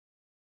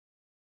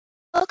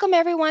Welcome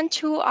everyone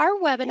to our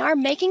webinar,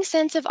 Making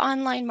Sense of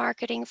Online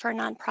Marketing for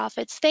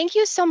Nonprofits. Thank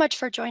you so much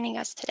for joining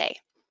us today.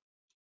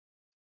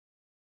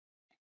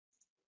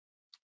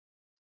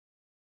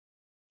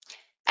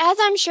 As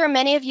I'm sure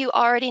many of you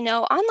already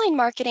know, online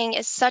marketing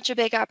is such a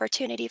big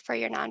opportunity for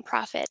your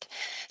nonprofit.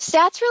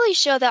 Stats really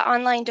show that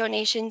online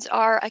donations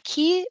are a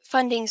key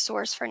funding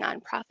source for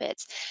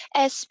nonprofits,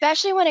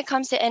 especially when it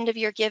comes to end of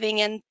year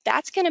giving, and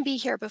that's going to be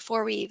here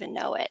before we even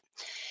know it.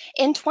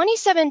 In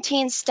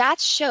 2017, stats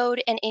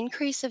showed an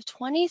increase of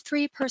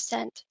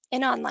 23%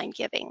 in online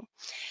giving.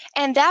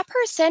 And that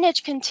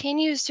percentage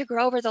continues to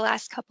grow over the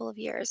last couple of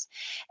years.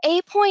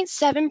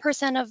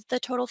 8.7% of the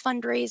total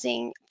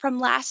fundraising from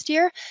last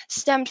year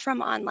stemmed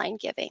from online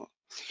giving.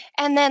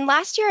 And then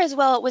last year as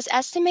well, it was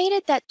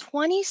estimated that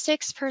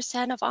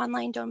 26% of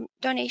online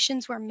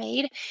donations were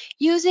made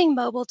using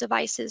mobile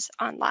devices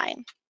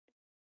online.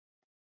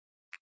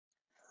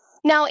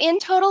 Now, in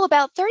total,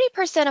 about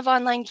 30% of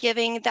online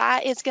giving,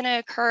 that is going to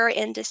occur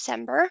in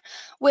December,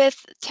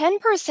 with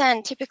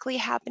 10% typically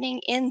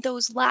happening in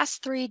those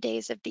last 3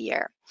 days of the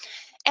year.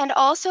 And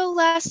also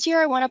last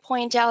year, I want to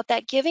point out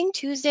that Giving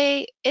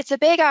Tuesday, it's a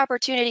big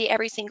opportunity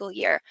every single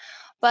year.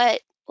 But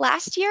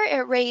last year,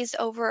 it raised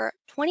over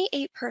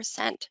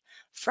 28%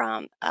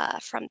 from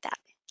that.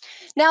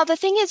 Now, the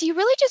thing is, you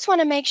really just want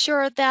to make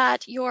sure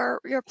that you're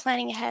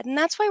planning ahead, and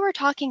that's why we're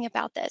talking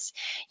about this.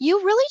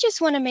 You really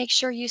just want to make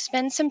sure you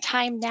spend some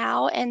time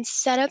now and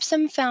set up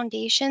some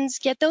foundations,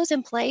 get those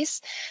in place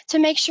to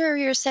make sure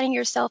you're setting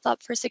yourself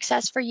up for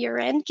success for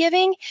year-end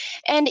giving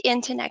and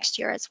into next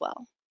year as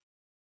well.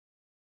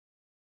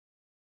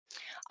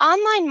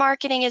 Online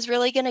marketing is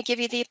really going to give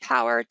you the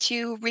power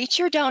to reach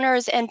your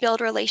donors and build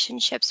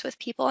relationships with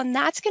people, and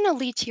that's going to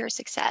lead to your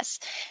success.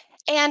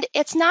 And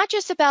it's not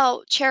just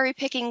about cherry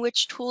picking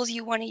which tools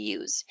you want to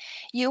use.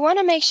 You want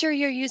to make sure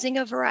you're using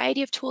a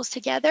variety of tools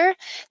together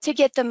to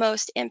get the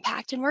most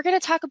impact. And we're going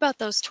to talk about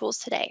those tools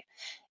today.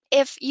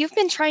 If you've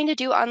been trying to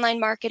do online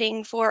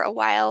marketing for a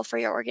while for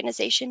your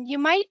organization, you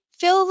might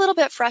feel a little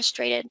bit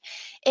frustrated.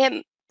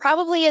 It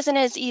probably isn't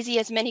as easy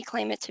as many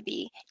claim it to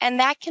be, and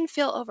that can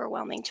feel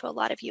overwhelming to a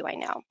lot of you, I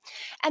know.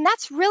 And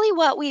that's really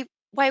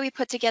why we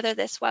put together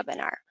this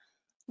webinar.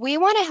 We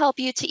want to help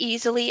you to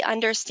easily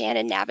understand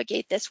and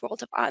navigate this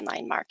world of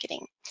online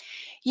marketing.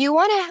 We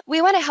want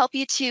to help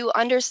you to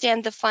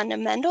understand the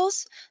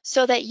fundamentals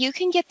so that you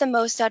can get the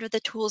most out of the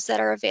tools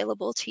that are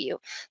available to you,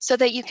 so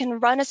that you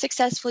can run a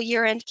successful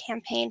year-end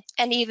campaign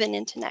and even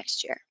into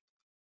next year.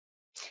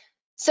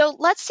 So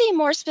let's see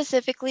more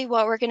specifically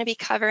what we're going to be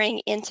covering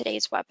in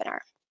today's webinar.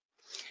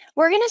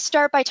 We're going to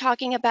start by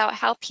talking about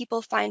how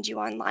people find you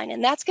online,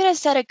 and that's going to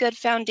set a good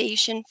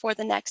foundation for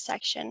the next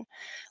section,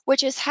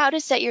 which is how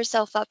to set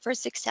yourself up for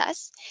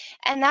success.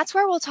 And that's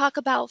where we'll talk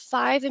about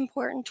 5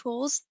 important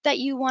tools that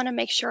you want to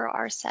make sure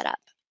are set up.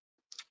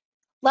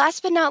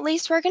 Last but not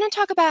least, we're going to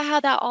talk about how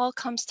that all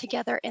comes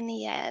together in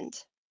the end.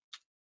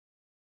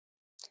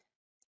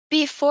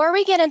 Before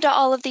we get into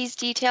all of these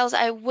details,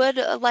 I would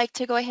like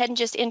to go ahead and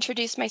just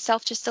introduce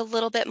myself just a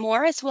little bit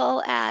more, as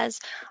well as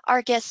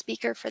our guest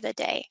speaker for the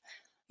day.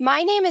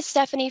 My name is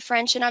Stephanie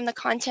French, and I'm the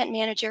content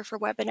manager for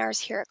webinars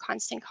here at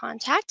Constant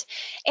Contact.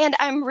 And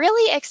I'm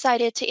really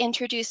excited to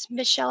introduce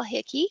Michele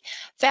Hickey,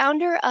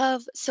 founder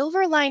of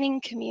Silver Lining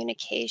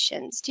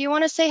Communications. Do you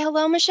want to say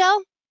hello,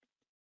 Michele?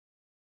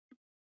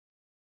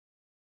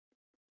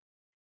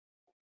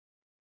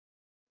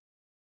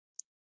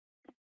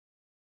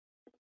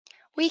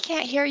 We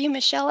can't hear you,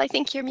 Michele. I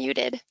think you're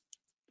muted.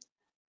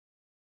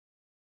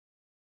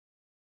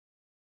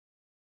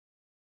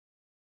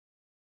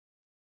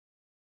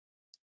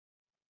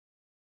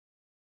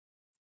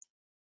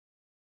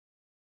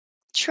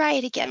 Try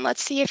it again.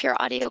 Let's see if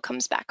your audio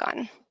comes back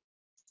on.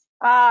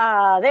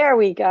 Ah, there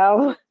we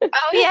go.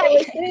 Oh, yeah. It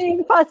was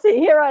being fussy.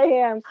 Here I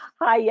am.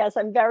 Hi, yes,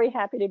 I'm very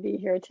happy to be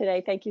here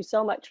today. Thank you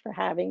so much for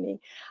having me.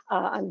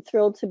 I'm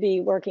thrilled to be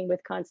working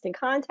with Constant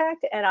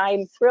Contact, and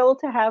I'm thrilled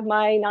to have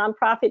my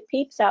nonprofit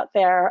peeps out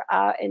there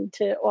and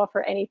to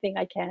offer anything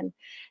I can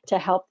to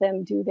help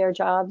them do their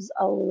jobs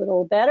a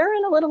little better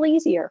and a little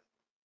easier.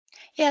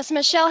 Yes,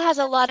 Michele has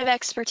a lot of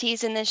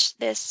expertise in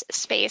this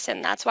space,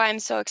 and that's why I'm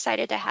so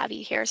excited to have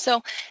you here.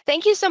 So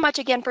thank you so much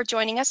again for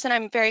joining us, and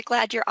I'm very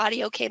glad your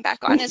audio came back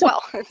on as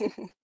well.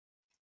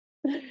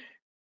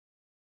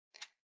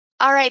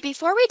 All right,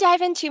 before we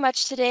dive in too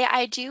much today,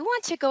 I do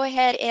want to go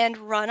ahead and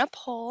run a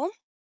poll.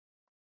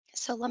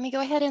 So let me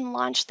go ahead and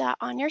launch that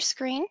on your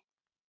screen.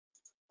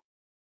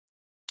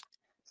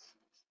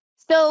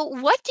 So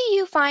what do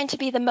you find to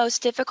be the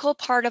most difficult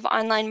part of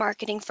online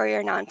marketing for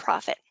your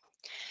nonprofit?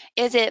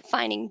 Is it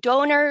finding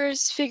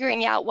donors,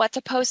 figuring out what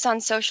to post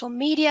on social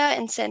media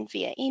and send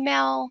via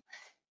email,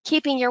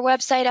 keeping your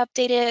website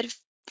updated,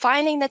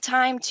 finding the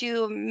time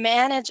to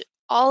manage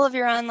all of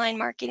your online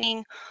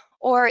marketing,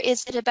 or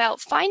is it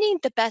about finding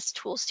the best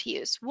tools to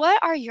use?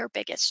 What are your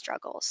biggest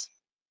struggles?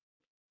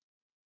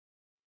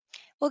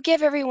 We'll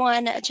give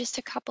everyone just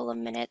a couple of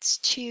minutes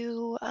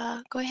to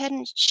go ahead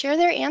and share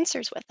their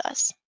answers with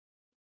us.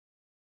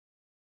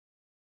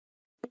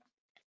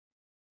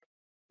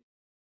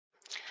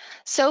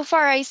 So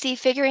far, I see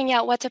figuring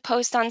out what to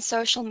post on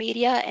social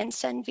media and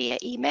send via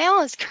email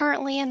is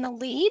currently in the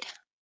lead.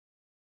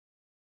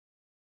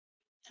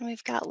 And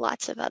we've got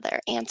lots of other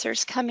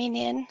answers coming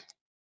in.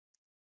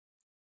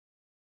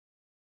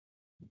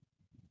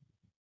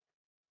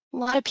 A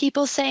lot of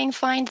people saying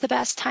find the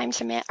best time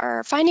to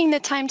or finding the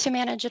time to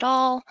manage it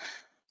all,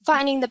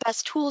 finding the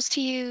best tools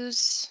to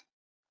use,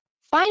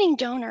 finding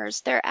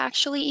donors. They're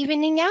actually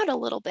evening out a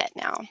little bit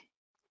now.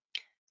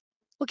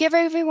 We'll give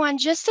everyone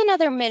just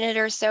another minute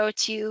or so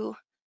to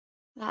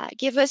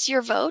give us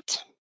your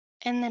vote,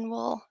 and then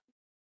we'll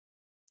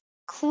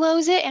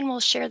close it and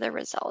we'll share the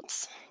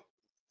results.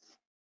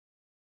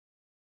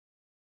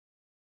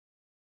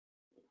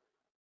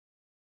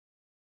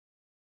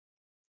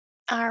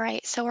 All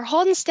right, so we're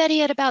holding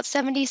steady at about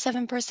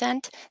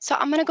 77%. So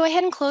I'm going to go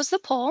ahead and close the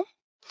poll,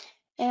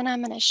 and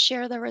I'm going to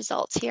share the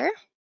results here.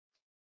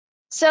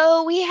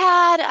 So we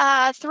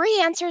had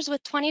 3 answers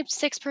with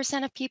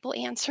 26% of people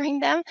answering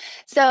them.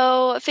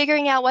 So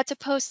figuring out what to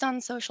post on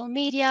social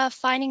media,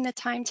 finding the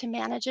time to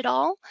manage it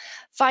all,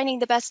 finding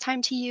the best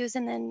time to use,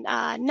 and then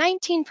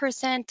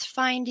 19%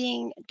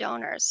 finding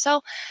donors.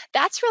 So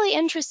that's really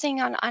interesting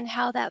on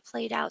how that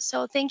played out.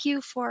 So thank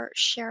you for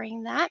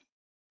sharing that.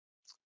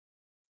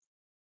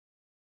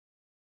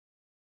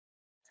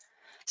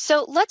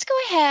 So let's go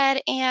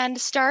ahead and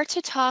start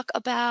to talk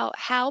about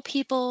how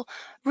people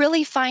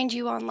really find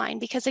you online,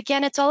 because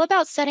again, it's all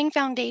about setting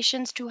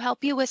foundations to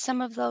help you with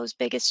some of those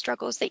biggest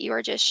struggles that you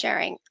are just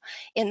sharing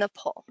in the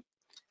poll.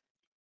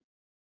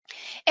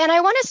 And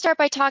I want to start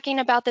by talking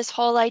about this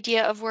whole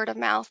idea of word of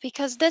mouth,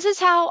 because this is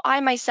how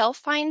I myself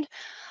find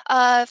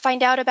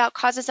out about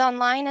causes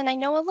online, and I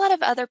know a lot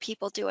of other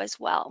people do as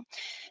well.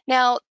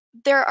 Now,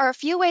 there are a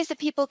few ways that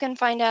people can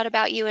find out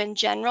about you in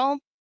general,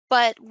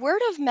 but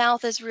word of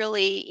mouth is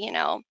really,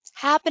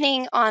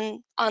 happening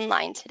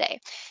online today.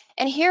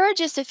 And here are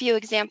just a few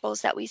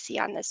examples that we see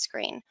on this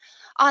screen.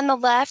 On the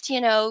left,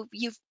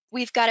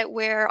 we've got it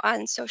where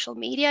on social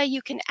media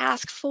you can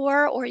ask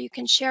for or you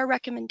can share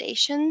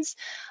recommendations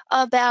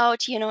about,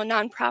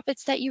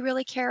 nonprofits that you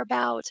really care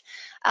about.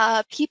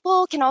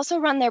 People can also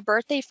run their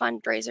birthday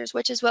fundraisers,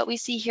 which is what we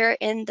see here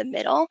in the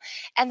middle.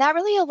 And that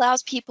really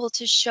allows people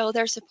to show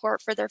their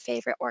support for their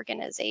favorite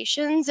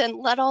organizations and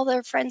let all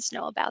their friends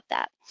know about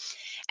that.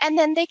 And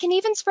then they can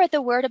even spread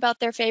the word about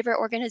their favorite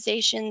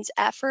organization's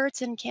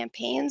efforts and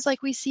campaigns,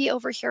 like we see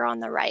over here on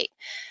the right,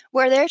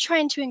 where they're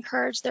trying to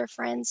encourage their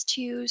friends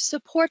to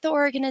support the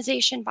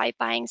organization by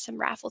buying some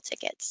raffle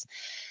tickets.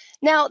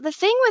 Now, the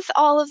thing with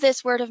all of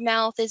this word of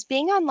mouth is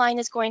being online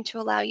is going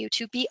to allow you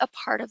to be a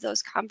part of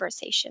those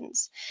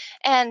conversations.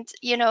 And,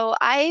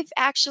 I've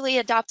actually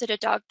adopted a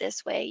dog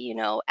this way,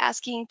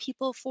 asking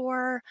people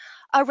for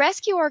a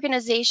rescue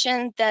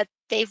organization that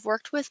they've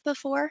worked with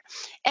before.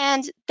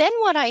 And then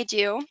what I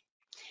do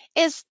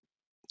is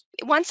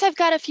once I've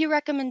got a few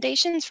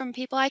recommendations from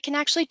people, I can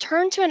actually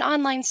turn to an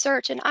online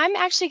search, and I'm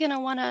actually going to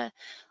want to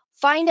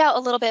find out a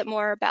little bit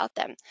more about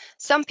them.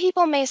 Some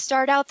people may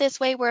start out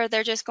this way where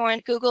they're just going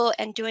to Google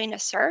and doing a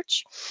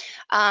search,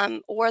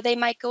 or they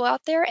might go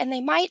out there and they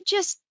might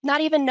just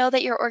not even know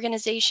that your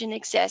organization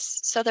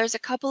exists. So there's a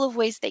couple of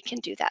ways they can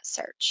do that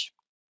search.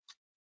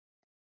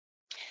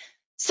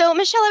 So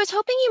Michelle, I was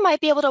hoping you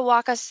might be able to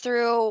walk us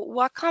through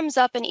what comes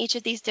up in each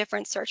of these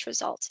different search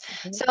results.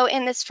 So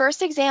in this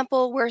first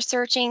example, we're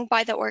searching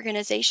by the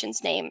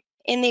organization's name.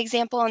 In the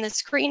example on the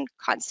screen,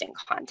 Constant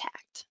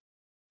Contact.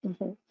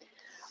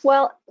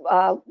 Well,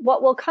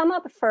 what will come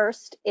up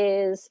first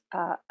is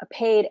a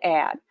paid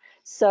ad.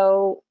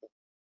 So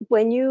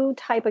when you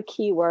type a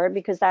keyword,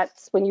 because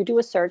that's when you do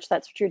a search,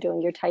 that's what you're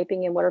doing. You're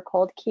typing in what are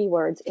called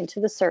keywords into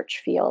the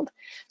search field.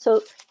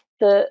 So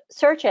the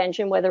search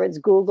engine, whether it's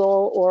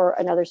Google or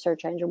another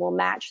search engine, will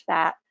match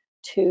that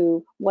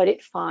to what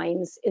it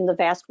finds in the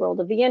vast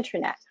world of the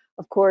internet.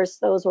 Of course,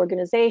 those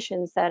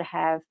organizations that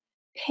have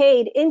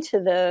paid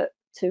into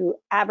to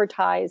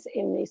advertise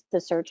in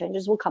the search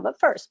engines will come up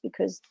first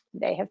because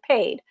they have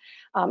paid.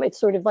 It's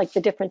sort of like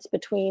the difference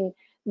between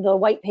the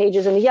white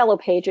pages and the yellow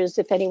pages,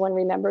 if anyone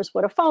remembers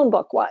what a phone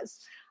book was.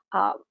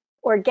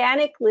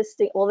 Organic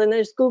listing, well, then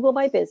there's Google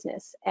My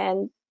Business,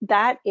 and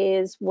that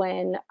is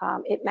when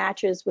it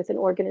matches with an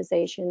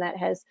organization that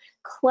has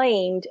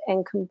claimed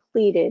and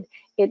completed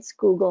its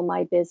Google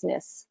My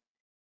Business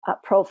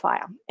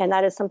profile. And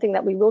that is something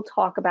that we will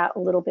talk about a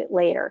little bit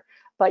later.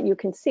 But you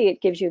can see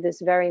it gives you this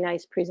very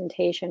nice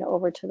presentation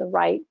over to the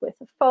right with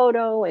a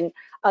photo and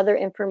other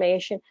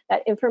information.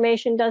 That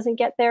information doesn't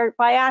get there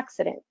by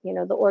accident.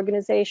 The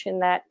organization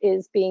that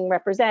is being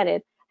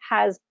represented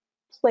has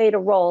played a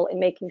role in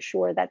making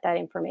sure that that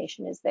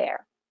information is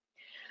there.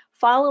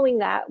 Following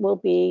that will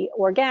be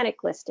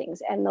organic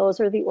listings, and those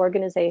are the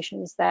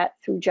organizations that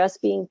through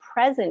just being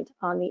present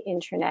on the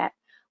internet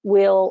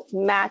will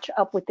match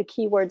up with the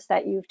keywords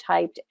that you've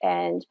typed,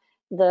 and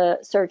the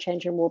search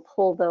engine will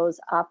pull those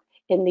up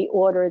in the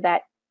order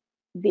that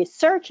the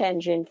search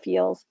engine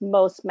feels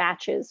most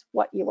matches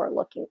what you are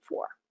looking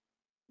for.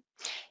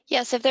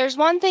 Yes, if there's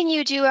one thing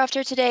you do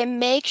after today,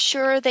 make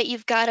sure that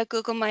you've got a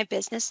Google My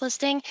Business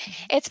listing.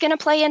 It's going to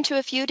play into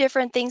a few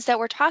different things that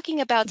we're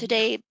talking about Mhm.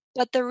 today,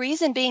 but the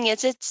reason being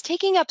is it's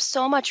taking up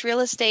so much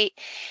real estate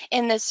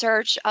in the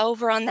search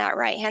over on that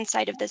right-hand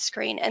side of the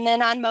screen. And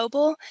then on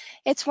mobile,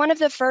 it's one of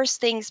the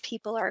first things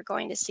people are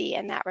going to see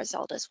in that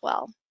result as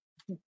well.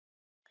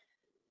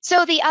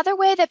 So the other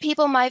way that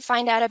people might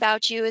find out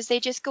about you is they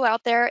just go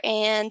out there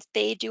and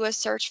they do a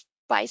search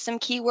by some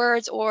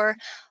keywords or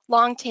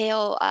long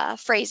tail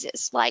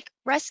phrases like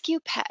rescue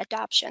pet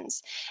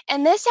adoptions.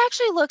 And this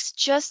actually looks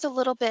just a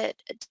little bit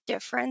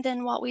different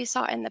than what we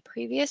saw in the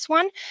previous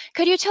one.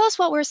 Could you tell us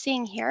what we're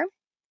seeing here?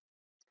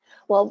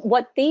 Well,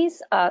 what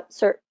these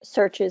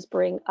searches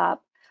bring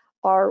up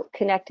are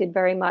connected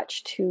very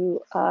much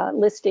to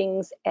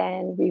listings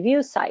and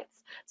review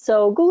sites.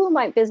 So Google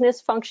My Business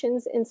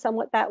functions in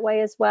somewhat that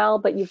way as well,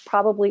 but you've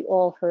probably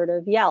all heard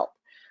of Yelp.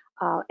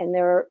 And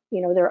there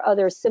are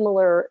other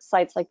similar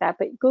sites like that,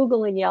 but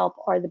Google and Yelp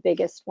are the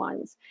biggest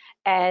ones.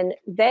 And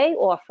they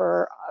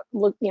offer,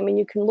 look, I mean,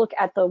 you can look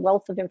at the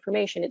wealth of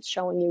information. It's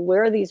showing you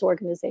where these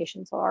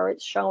organizations are.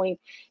 It's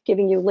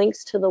giving you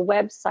links to the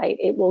website.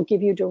 It will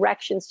give you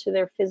directions to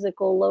their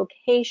physical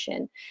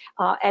location.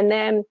 And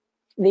then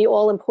the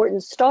all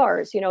important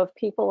stars, if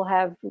people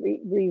have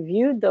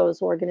reviewed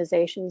those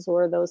organizations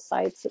or those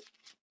sites,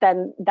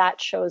 then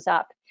that shows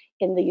up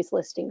in these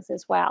listings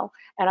as well.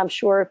 And I'm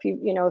sure if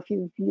you've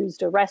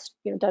used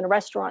done a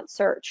restaurant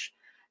search,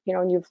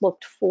 and you've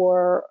looked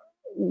for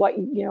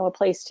a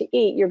place to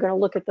eat, you're going to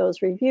look at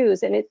those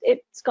reviews, and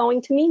it's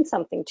going to mean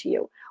something to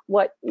you.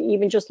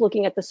 Even just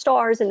looking at the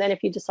stars, and then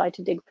if you decide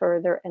to dig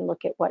further and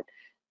look at what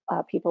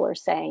people are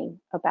saying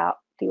about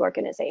the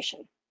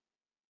organization.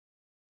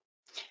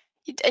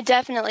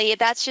 Definitely.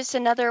 That's just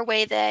another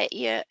way that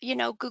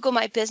Google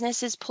My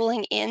Business is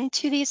pulling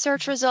into these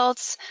search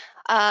results,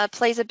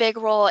 plays a big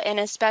role, and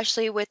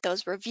especially with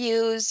those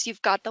reviews,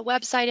 you've got the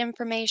website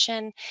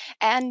information.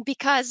 And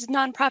because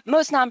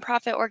most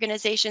nonprofit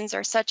organizations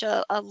are such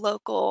a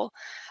local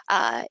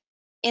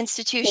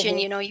institution,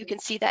 Mhm. you can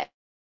see that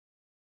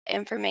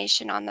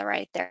information on the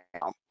right there.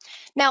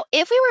 Now,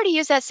 if we were to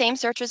use that same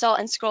search result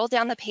and scroll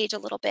down the page a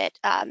little bit,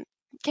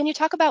 can you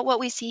talk about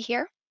what we see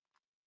here?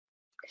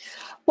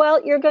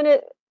 Well, you're going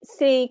to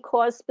see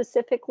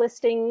cause-specific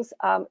listings.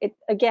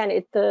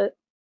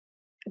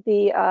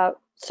 The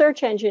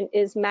search engine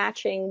is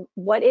matching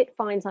what it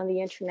finds on the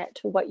internet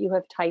to what you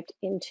have typed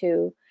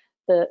into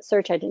the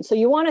search engine. So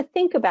you want to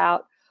think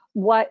about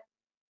what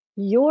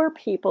your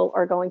people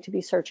are going to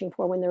be searching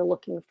for when they're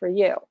looking for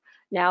you.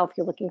 Now, if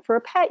you're looking for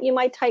a pet, you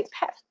might type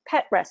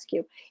pet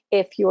rescue.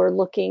 If you're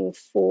looking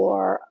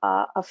for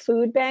a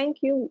food bank,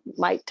 you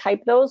might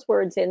type those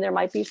words in. There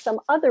might be some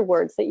other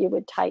words that you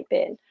would type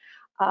in.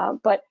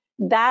 But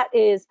that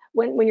is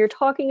when you're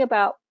talking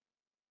about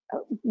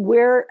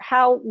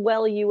how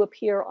well you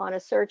appear on a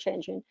search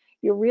engine,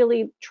 you're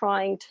really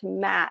trying to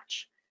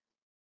match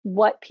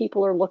what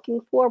people are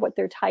looking for, what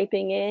they're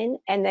typing in,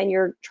 and then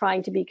you're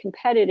trying to be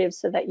competitive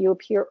so that you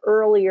appear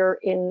earlier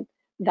in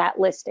that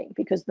listing.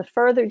 Because the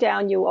further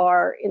down you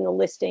are in the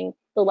listing,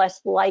 the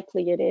less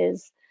likely it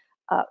is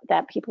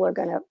that people are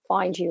going to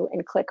find you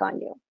and click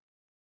on you.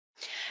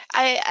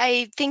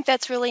 I think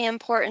that's really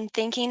important,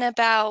 thinking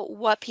about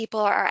what people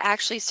are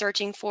actually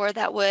searching for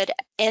that would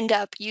end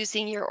up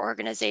using your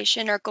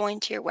organization or going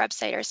to your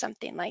website or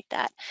something like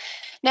that.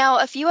 Now,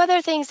 a few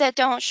other things that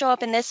don't show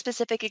up in this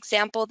specific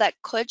example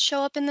that could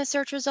show up in the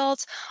search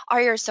results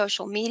are your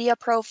social media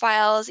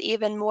profiles,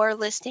 even more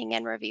listing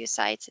and review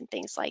sites and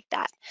things like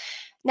that.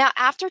 Now,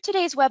 after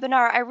today's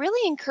webinar, I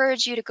really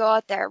encourage you to go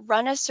out there,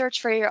 run a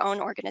search for your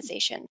own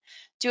organization.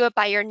 Do it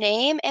by your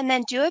name, and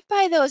then do it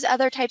by those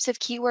other types of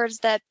keywords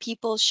that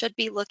people should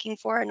be looking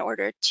for in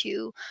order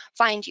to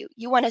find you.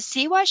 You want to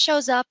see what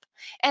shows up,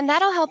 and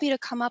that'll help you to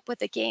come up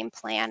with a game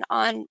plan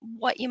on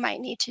what you might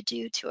need to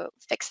do to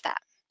fix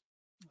that.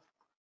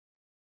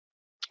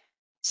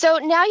 So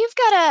now you've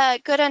got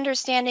a good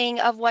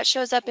understanding of what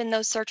shows up in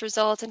those search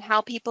results and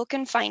how people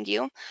can find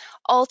you.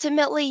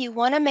 Ultimately, you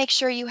want to make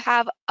sure you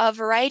have a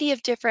variety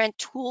of different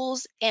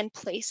tools and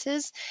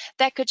places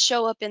that could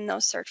show up in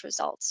those search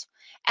results.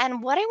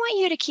 And what I want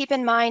you to keep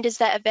in mind is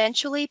that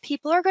eventually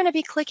people are going to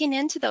be clicking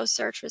into those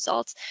search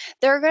results.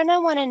 They're going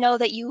to want to know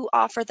that you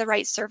offer the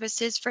right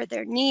services for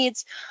their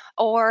needs,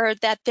 or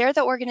that they're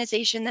the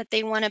organization that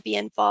they want to be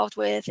involved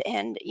with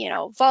and,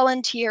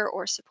 volunteer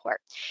or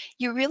support.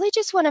 You really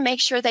just want to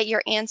make sure that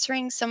you're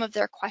answering some of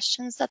their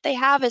questions that they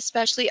have,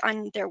 especially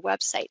on their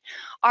website.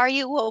 Are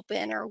you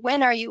open, or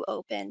when are you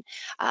open?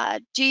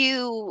 Do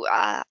you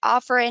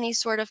offer any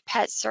sort of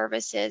pet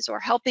services, or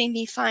helping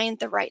me find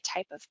the right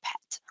type of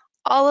pet?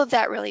 All of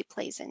that really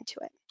plays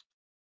into it.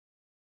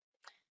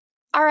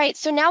 All right,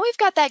 so now we've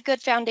got that good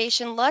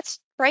foundation. Let's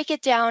break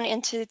it down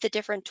into the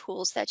different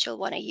tools that you'll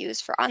want to use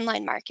for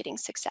online marketing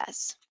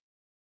success.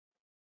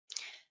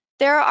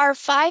 There are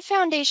 5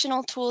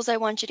 foundational tools I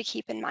want you to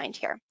keep in mind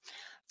here.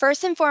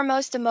 First and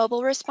foremost, a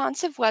mobile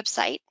responsive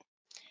website,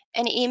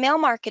 an email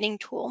marketing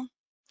tool,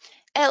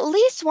 At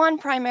least one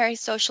primary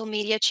social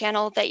media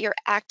channel that you're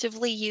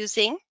actively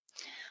using.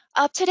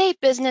 Up-to-date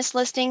business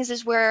listings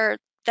is where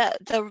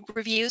the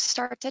reviews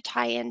start to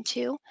tie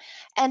into,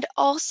 and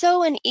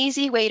also an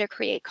easy way to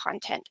create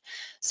content.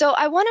 So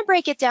I want to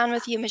break it down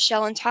with you,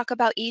 Michelle, and talk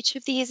about each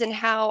of these and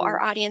how our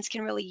audience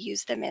can really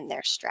use them in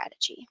their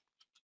strategy.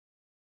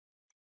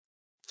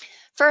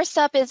 First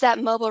up is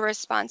that mobile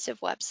responsive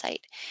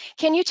website.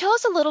 Can you tell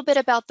us a little bit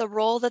about the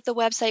role that the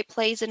website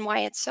plays and why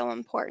it's so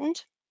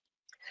important?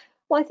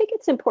 Well, I think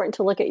it's important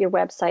to look at your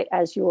website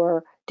as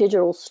your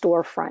digital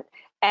storefront.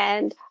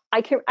 And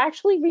I can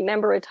actually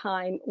remember a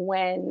time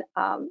when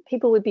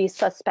people would be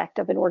suspect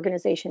of an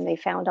organization they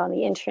found on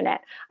the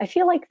internet. I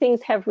feel like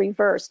things have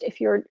reversed. If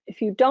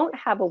you don't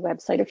have a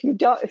website,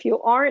 if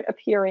you aren't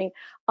appearing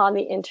on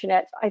the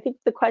internet, I think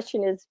the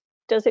question is,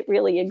 does it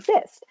really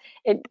exist?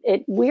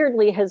 It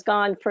weirdly has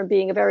gone from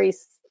being a very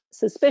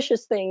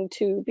suspicious thing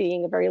to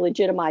being a very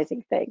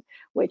legitimizing thing,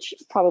 which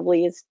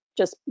probably is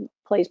just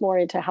plays more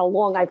into how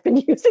long I've been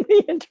using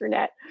the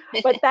internet.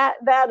 But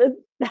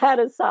that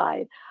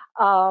aside,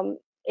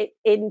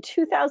 in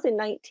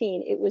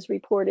 2019, it was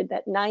reported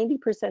that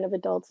 90% of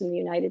adults in the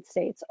United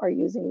States are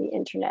using the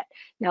internet.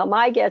 Now,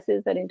 my guess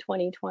is that in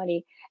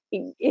 2020,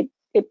 it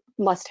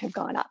must have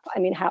gone up. I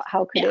mean,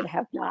 how could Yeah. it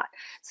have not?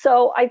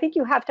 So I think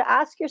you have to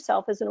ask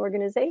yourself as an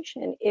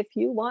organization, if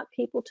you want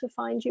people to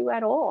find you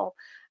at all,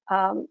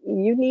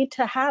 you need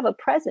to have a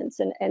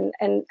presence,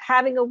 and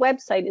having a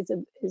website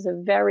is a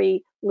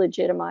very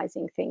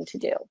legitimizing thing to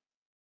do.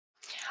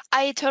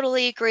 I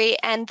totally agree.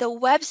 And the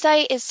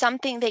website is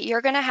something that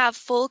you're going to have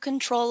full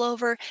control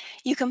over.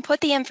 You can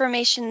put the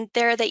information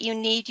there that you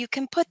need. You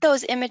can put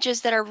those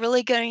images that are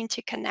really going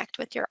to connect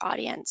with your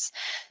audience.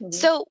 Mhm.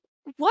 So,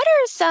 what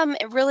are some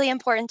really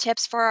important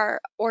tips for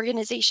our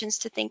organizations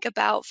to think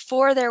about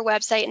for their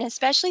website, and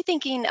especially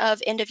thinking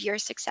of end of year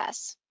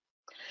success?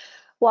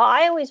 Well,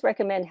 I always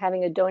recommend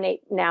having a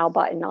donate now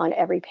button on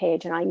every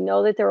page. And I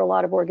know that there are a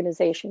lot of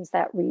organizations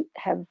that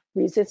have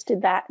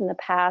resisted that in the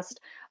past,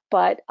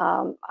 but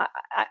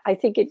I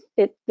think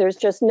there's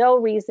just no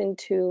reason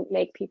to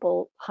make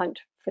people hunt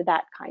for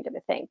that kind of a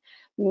thing.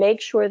 Make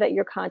sure that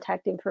your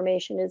contact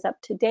information is up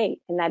to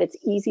date and that it's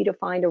easy to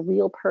find a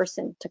real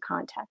person to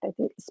contact. I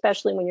think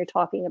especially when you're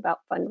talking about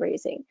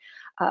fundraising,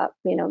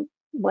 you know,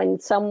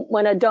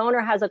 when a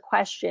donor has a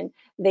question,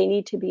 they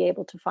need to be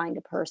able to find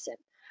a person.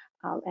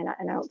 And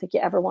I don't think you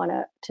ever want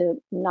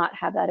to not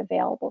have that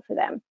available for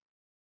them.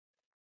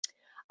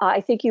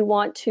 I think you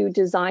want to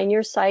design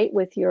your site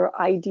with your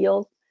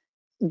ideal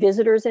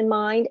visitors in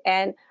mind.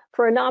 And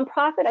for a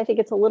nonprofit, I think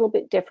it's a little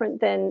bit different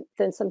than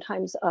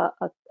sometimes a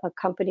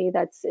company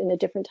that's in a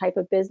different type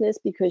of business,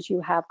 because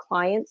you have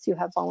clients, you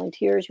have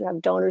volunteers, you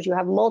have donors, you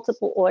have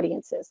multiple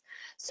audiences.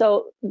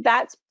 So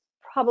that's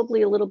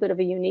probably a little bit of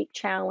a unique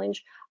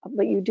challenge,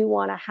 but you do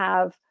want to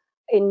have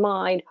in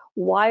mind,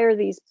 why are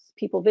these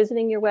people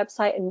visiting your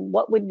website and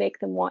what would make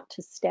them want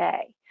to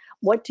stay?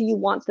 What do you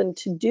want them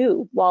to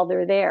do while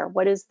they're there?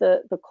 What is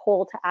the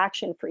call to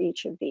action for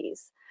each of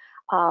these?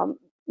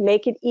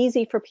 Make it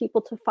easy for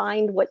people to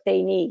find what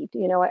they need.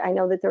 You know, I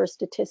know that there are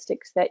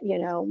statistics that, you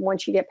know,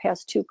 once you get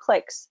past 2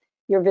 clicks,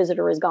 your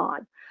visitor is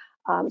gone.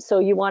 So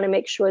you want to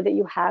make sure that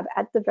you have,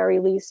 at the very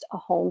least, a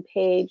home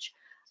page,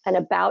 an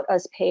About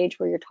Us page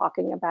where you're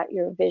talking about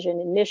your vision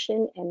and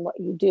mission and what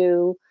you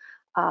do.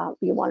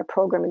 You want a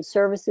program and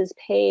services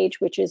page,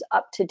 which is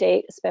up to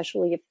date,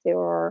 especially if there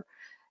are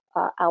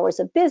hours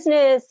of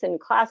business and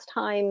class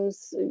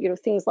times, you know,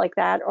 things like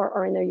that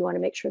are in there. You want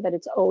to make sure that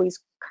it's always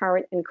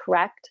current and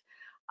correct.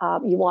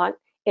 You want,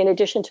 in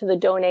addition to the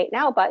Donate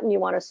Now button, you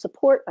want a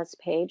Support Us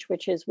page,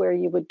 which is where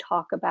you would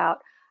talk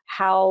about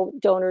how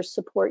donors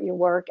support your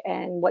work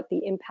and what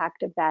the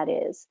impact of that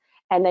is.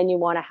 And then you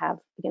want to have,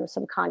 you know,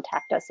 some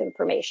contact us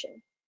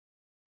information.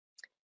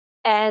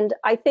 And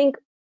I think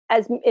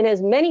in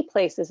as many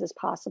places as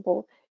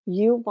possible,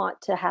 you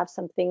want to have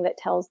something that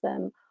tells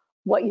them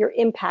what your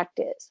impact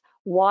is.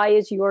 Why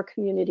is your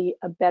community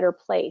a better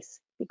place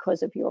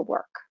because of your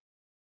work?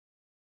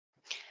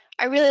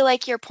 I really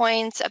like your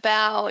points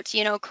about,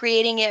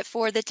 creating it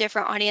for the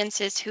different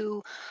audiences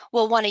who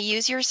will want to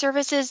use your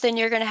services. Then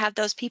you're going to have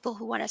those people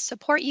who want to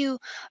support you,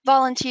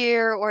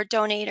 volunteer or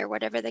donate or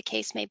whatever the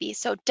case may be.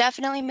 So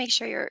definitely make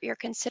sure you're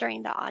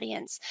considering the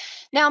audience.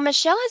 Now,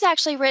 Michelle has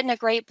actually written a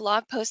great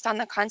blog post on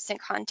the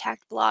Constant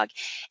Contact blog,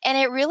 and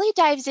it really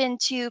dives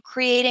into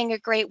creating a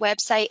great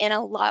website in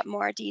a lot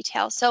more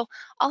detail. So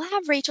I'll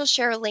have Rachel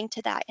share a link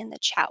to that in the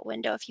chat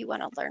window if you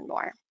want to learn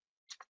more.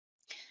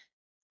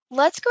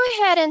 Let's go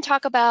ahead and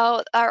talk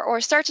about, or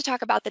start to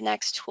talk about the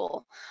next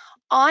tool.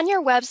 On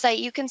your website,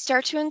 you can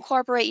start to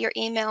incorporate your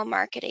email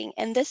marketing,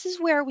 and this is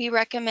where we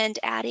recommend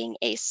adding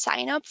a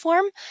sign-up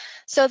form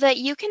so that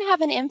you can have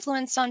an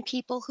influence on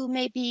people who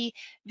maybe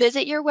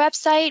visit your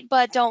website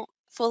but don't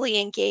fully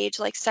engage,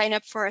 like sign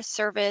up for a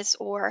service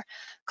or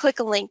click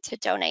a link to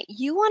donate.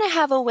 You want to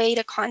have a way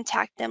to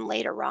contact them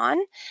later on.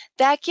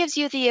 That gives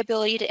you the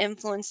ability to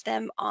influence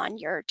them on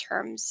your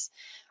terms.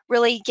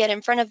 really get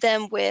in front of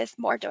them with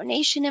more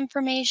donation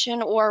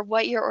information or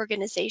what your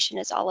organization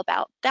is all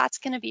about. That's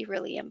going to be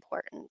really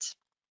important.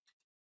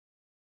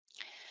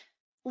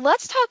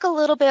 Let's talk a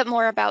little bit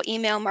more about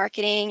email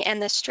marketing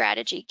and the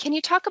strategy. Can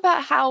you talk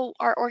about how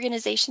our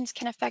organizations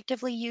can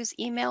effectively use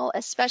email,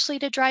 especially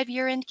to drive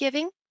year-end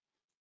giving?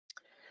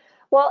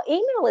 Well,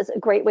 email is a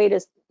great way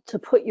to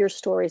put your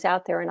stories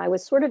out there. And I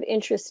was sort of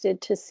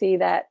interested to see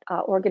that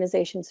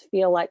organizations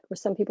feel like, or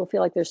some people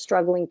feel like they're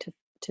struggling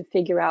to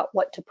figure out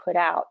what to put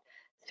out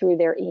through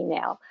their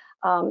email,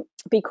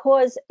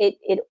 because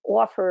it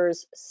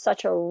offers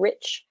such a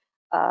rich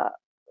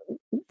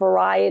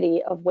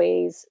variety of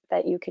ways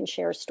that you can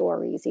share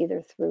stories,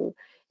 either through,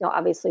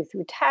 obviously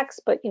through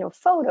text, but,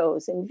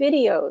 photos and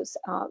videos,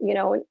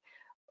 and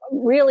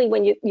really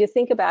when you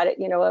think about it,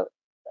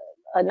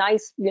 a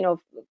nice,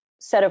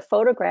 set of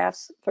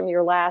photographs from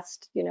your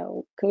last,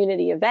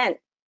 community event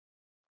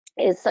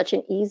is such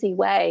an easy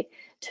way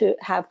to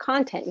have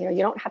content. You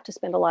don't have to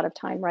spend a lot of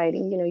time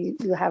writing.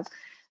 You have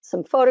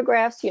some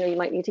photographs. You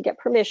might need to get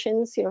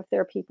permissions, if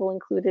there are people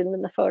included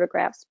in the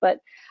photographs. But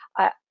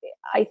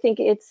I think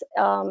it's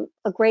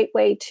a great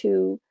way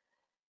to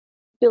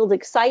build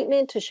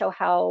excitement, to show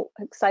how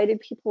excited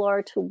people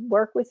are to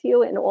work with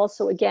you, and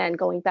also, again,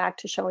 going back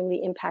to showing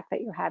the impact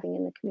that you're having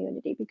in the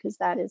community, because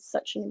that is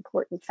such an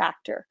important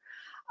factor.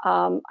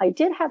 I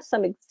did have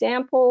some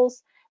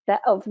examples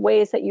of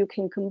ways that you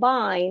can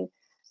combine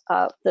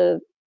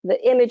the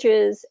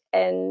images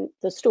and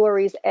the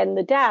stories and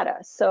the data.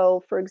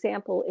 So, for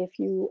example, if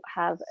you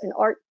have an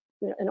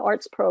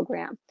arts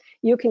program,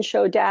 you can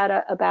show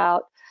data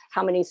about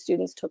how many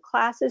students took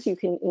classes. You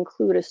can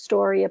include a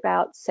story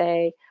about,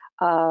 say,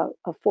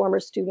 a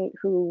former student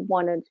who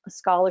wanted a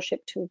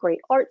scholarship to a great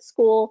art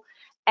school,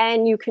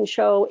 and you can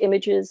show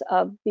images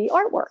of the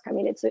artwork. I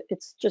mean,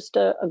 it's just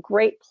a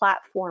great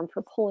platform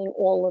for pulling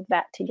all of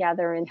that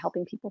together and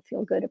helping people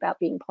feel good about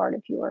being part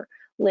of your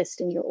list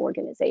and your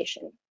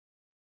organization.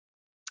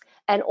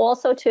 And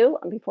also, too,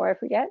 before I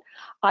forget,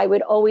 I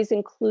would always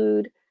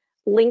include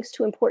links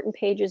to important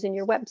pages in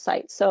your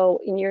website. So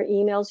in your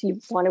emails, you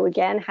want to,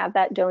 again, have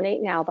that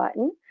donate now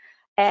button.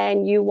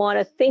 And you want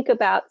to think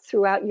about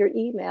throughout your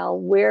email,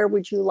 where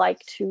would you like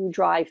to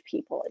drive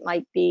people? It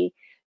might be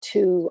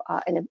to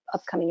an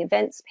upcoming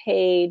events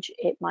page.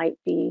 It might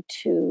be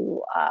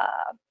to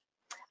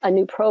a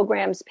new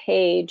programs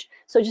page.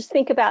 So just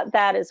think about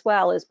that as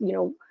well. As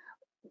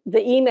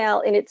the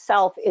email in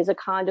itself is a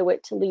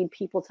conduit to lead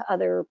people to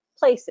other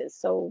places.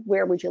 So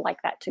where would you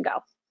like that to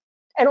go?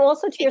 And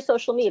also to your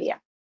social media.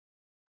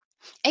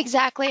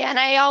 Exactly. And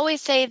I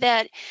always say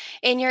that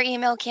in your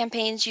email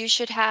campaigns, you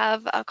should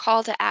have a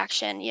call to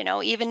action,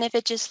 even if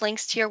it just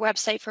links to your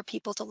website for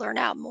people to learn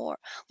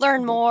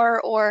Mm-hmm.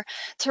 more, or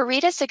to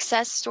read a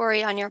success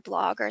story on your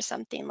blog or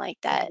something like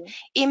that.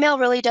 Mm-hmm. Email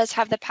really does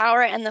have the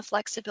power and the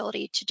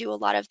flexibility to do a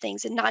lot of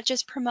things and not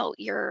just promote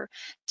your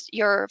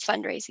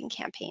fundraising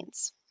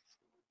campaigns.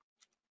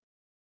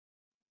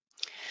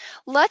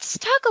 Let's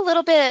talk a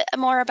little bit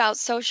more about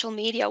social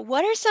media.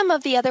 What are some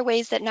of the other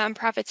ways that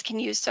nonprofits can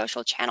use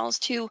social channels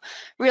to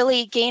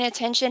really gain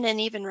attention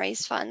and even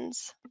raise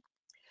funds?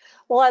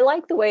 Well, I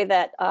like the way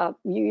that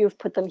you've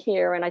put them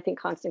here, and I think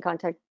Constant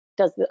Contact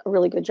does a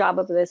really good job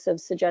of this,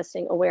 of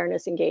suggesting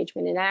awareness,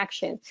 engagement, and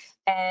action.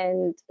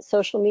 And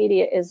social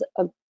media is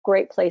a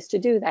great place to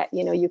do that.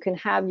 You can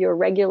have your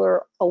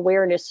regular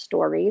awareness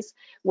stories,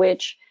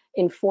 which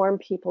inform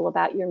people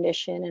about your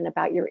mission and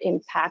about your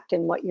impact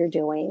and what you're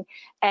doing.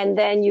 And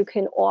then you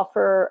can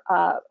offer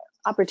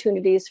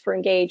opportunities for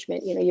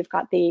engagement. You've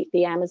got the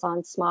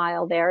Amazon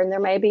Smile there, and there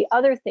may be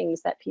other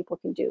things that people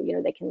can do.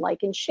 They can like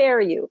and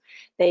share you.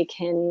 They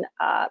can,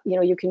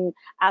 you can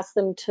ask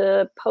them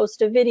to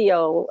post a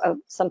video of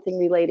something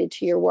related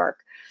to your work.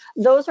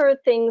 Those are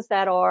things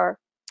that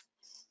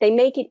they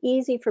make it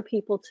easy for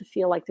people to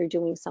feel like they're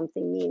doing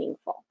something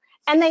meaningful.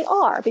 And they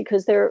are,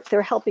 because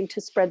they're helping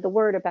to spread the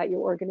word about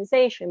your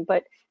organization,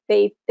 but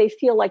they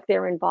feel like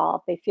they're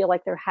involved. They feel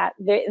like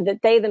that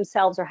they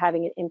themselves are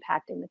having an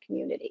impact in the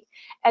community.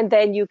 And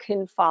then you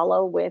can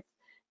follow with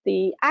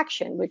the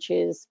action, which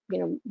is,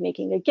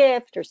 making a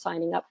gift or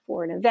signing up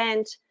for an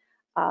event,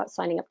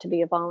 signing up to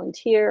be a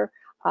volunteer.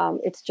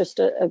 It's just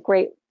a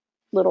great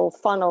little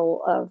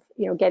funnel of,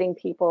 getting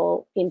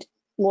people in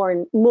more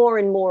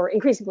and more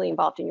increasingly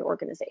involved in your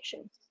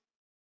organization.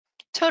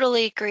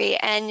 Totally agree.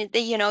 And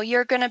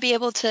you're going to be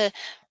able to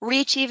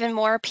reach even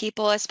more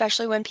people,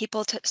 especially when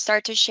people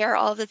start to share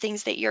all the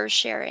things that you're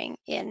sharing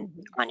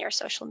on your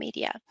social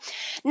media.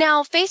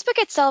 Now, Facebook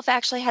itself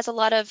actually has a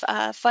lot of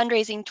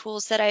fundraising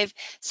tools that I've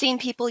seen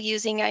people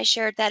using. I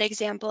shared that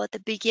example at the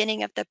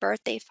beginning of the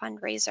birthday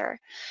fundraiser.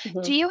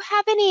 Mm-hmm. Do you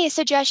have any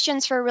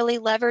suggestions for really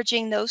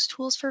leveraging those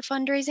tools for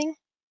fundraising?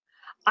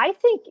 I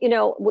think,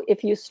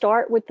 if you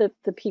start with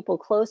the people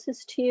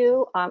closest to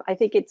you, I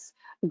think it's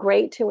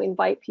great to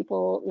invite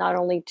people not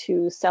only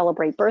to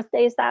celebrate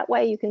birthdays that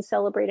way. You can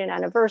celebrate an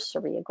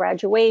anniversary, a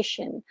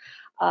graduation.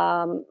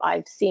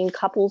 I've seen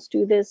couples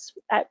do this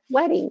at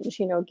weddings,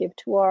 give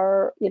to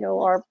our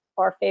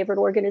favorite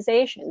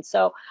organization.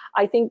 So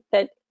I think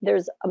that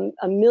there's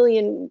a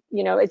million,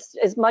 it's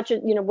as much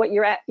as, what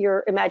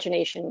your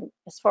imagination,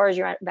 as far as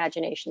your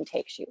imagination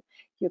takes you,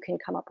 you can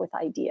come up with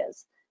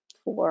ideas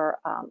for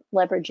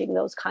leveraging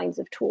those kinds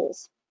of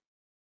tools.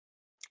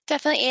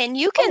 Definitely. And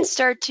you can Oh,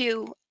 start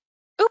to,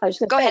 oop, I was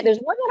going to go say, ahead. there's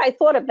one that I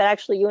thought of that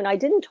actually you and I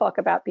didn't talk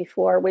about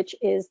before, which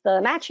is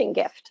the matching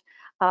gift.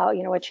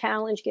 A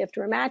challenge gift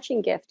or a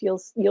matching gift.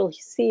 You'll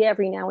see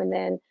every now and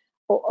then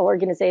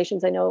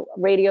organizations. I know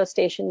radio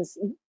stations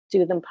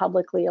do them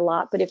publicly a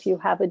lot, but if you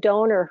have a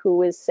donor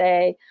who is,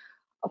 say,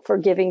 for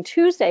Giving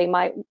Tuesday,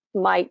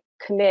 might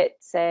commit,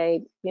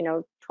 say,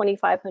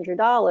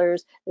 $2,500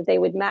 that they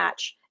would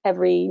match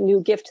every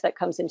new gift that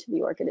comes into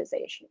the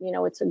organization.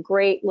 It's a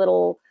great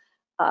little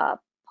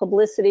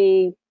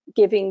publicity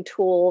giving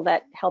tool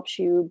that helps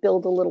you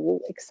build a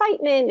little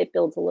excitement. It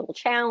builds a little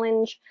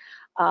challenge.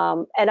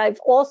 And I've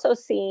also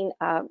seen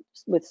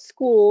with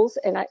schools,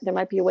 and there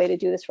might be a way to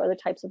do this for other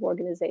types of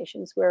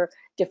organizations, where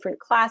different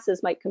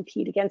classes might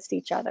compete against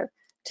each other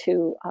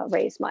to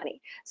raise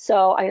money.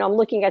 So I'm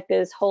looking at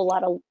this whole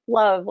lot of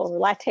love, or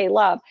latte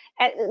love,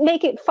 and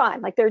make it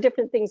fun. Like, there are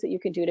different things that you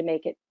can do to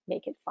make it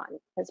fun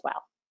as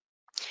well.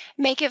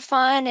 Make it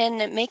fun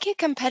and make it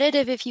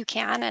competitive if you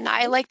can. And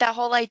I Mhm. like that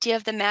whole idea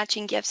of the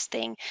matching gifts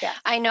thing. Yes.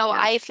 I know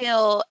Yeah. I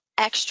feel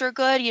extra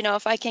good,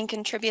 if I can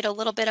contribute a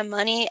little bit of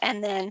money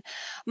and then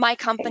my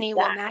company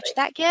will match Exactly.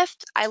 that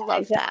gift. I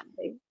love that.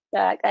 Exactly.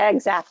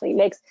 Exactly.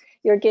 Makes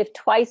your gift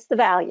twice the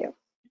value.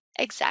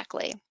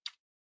 Exactly.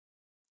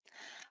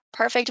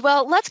 Perfect.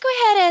 Well, let's go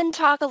ahead and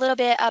talk a little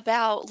bit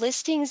about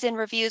listings and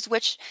reviews,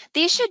 which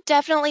these should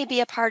definitely be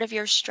a part of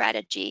your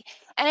strategy.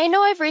 And I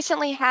know I've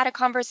recently had a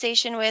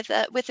conversation with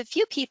a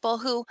few people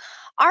who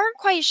aren't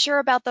quite sure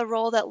about the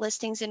role that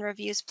listings and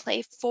reviews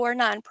play for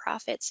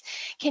nonprofits.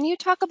 Can you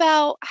talk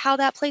about how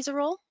that plays a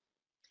role?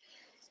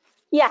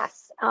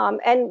 Yes,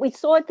 and we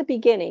saw at the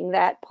beginning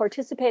that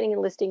participating in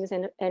listings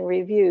and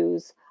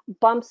reviews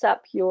bumps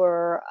up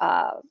your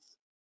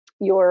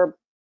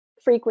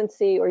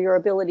frequency or your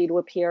ability to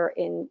appear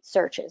in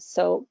searches.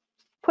 So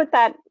put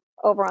that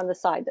over on the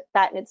side.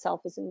 That in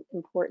itself is an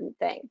important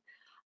thing.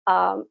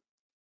 Um,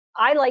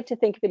 I like to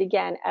think of it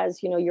again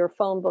as, your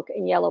phone book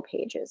and yellow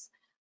pages.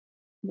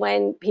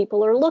 When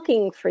people are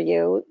looking for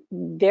you,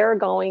 they're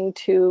going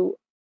to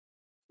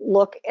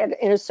look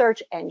at in a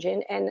search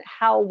engine and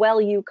how well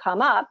you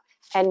come up.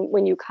 And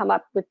when you come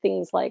up with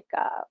things like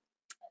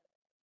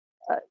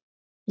uh,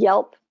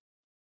 Yelp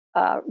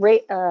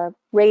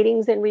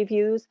ratings and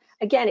reviews,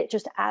 again, it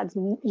just adds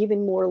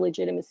even more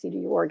legitimacy to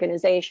your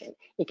organization.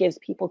 It gives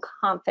people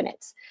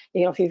confidence.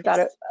 If you've got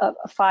Yes. a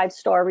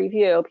 5-star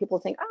review, people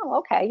think, oh,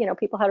 okay,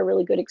 people had a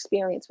really good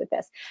experience with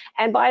this.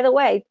 And by the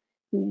way,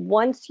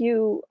 once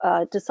you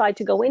decide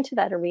to go into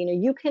that arena,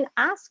 you can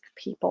ask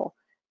people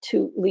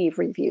to leave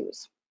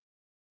reviews.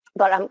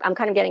 But I'm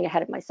kind of getting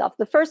ahead of myself.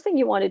 The first thing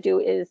you want to do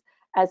is,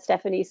 as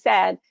Stephanie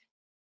said,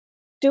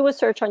 do a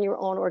search on your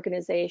own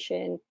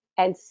organization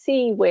and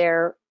see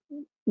where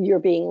you're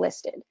being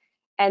listed.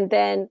 And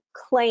then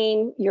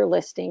claim your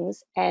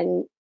listings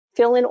and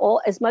fill in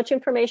as much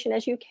information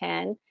as you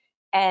can,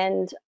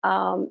 and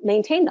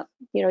maintain them.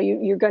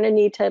 You're going to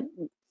need to,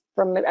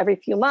 from every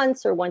few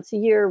months or once a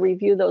year,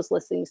 review those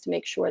listings to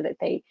make sure that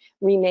they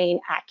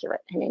remain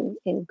accurate and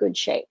in good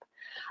shape.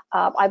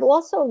 I've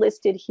also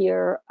listed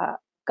here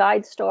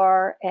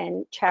GuideStar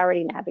and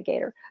Charity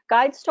Navigator.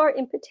 GuideStar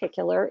in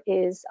particular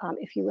is,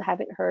 if you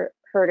haven't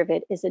heard of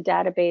it, is a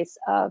database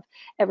of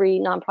every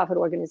nonprofit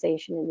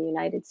organization in the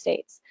United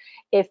States.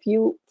 If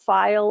you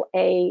file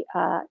a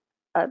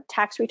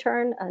tax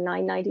return, a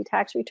 990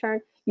 tax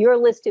return, you're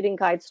listed in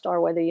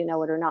GuideStar whether you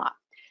know it or not.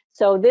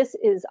 So this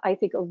is, I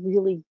think, a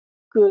really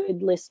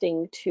good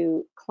listing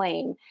to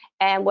claim.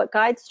 And what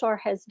GuideStar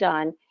has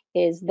done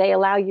is they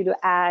allow you to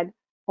add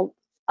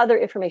other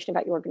information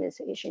about your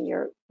organization,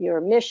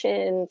 your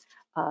mission,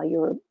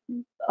 the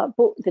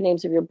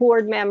names of your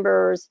board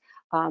members,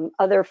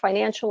 other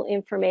financial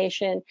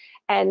information,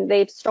 and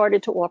they've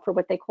started to offer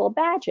what they call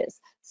badges.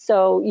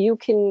 So you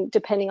can,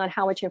 depending on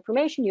how much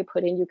information you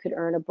put in, you could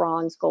earn a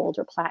bronze, gold,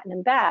 or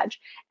platinum badge,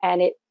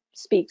 and it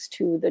speaks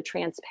to the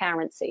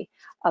transparency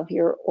of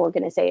your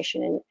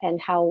organization and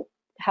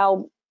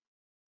how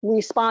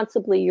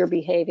responsibly you're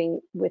behaving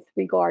with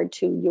regard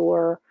to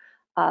your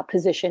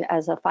position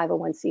as a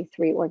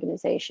 501c3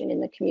 organization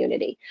in the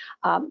community.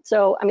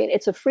 So,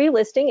 it's a free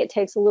listing. It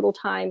takes a little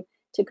time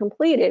to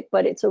complete it,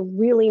 but it's a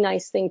really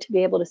nice thing to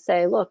be able to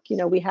say, look,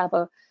 we have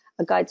a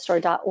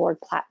guidestar.org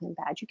platinum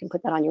badge. You can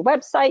put that on your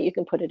website. You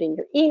can put it in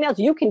your emails.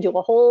 You can do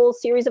a whole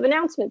series of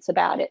announcements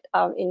about it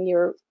in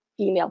your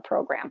email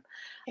program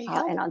There you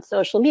go. and on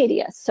social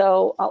media.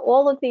 So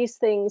all of these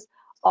things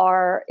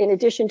are, in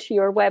addition to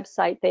your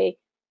website,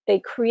 they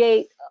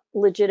create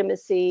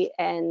legitimacy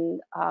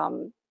and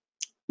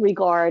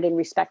regard and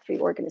respect for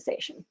your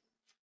organization.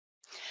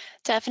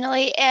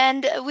 Definitely.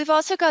 And we've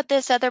also got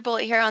this other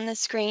bullet here on the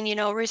screen,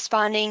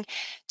 responding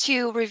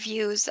to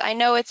reviews. I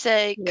know it's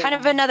a kind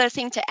of Yeah, another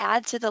thing to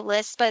add to the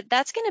list, but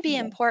that's going to be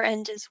yeah.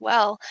 important as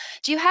well.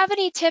 Do you have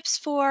any tips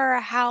for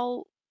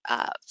how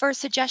for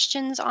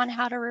suggestions on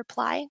how to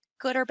reply,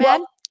 good or bad?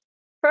 Well,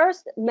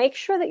 first, make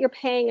sure that you're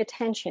paying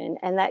attention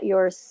and that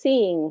you're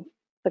seeing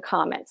the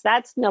comments.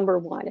 That's number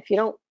one. If you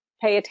don't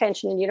pay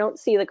attention and you don't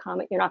see the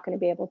comment, you're not going to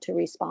be able to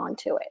respond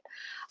to it.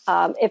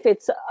 If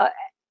it's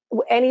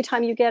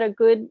anytime you get a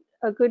good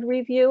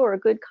review or a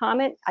good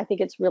comment, I think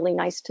it's really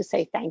nice to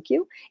say thank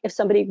you. If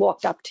somebody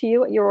walked up to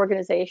you at your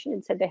organization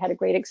and said they had a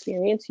great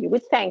experience, you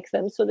would thank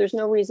them. So there's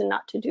no reason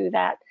not to do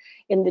that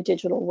in the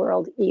digital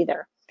world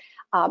either.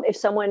 If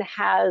someone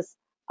has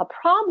a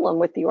problem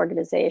with the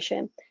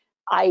organization,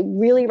 I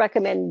really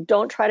recommend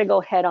don't try to go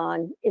head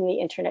on in the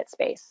internet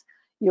space.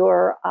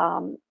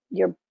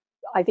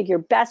 I think your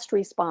best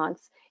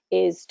response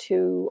is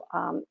to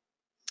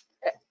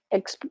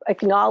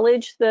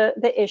acknowledge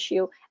the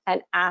issue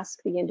and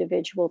ask the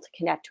individual to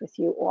connect with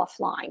you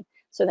offline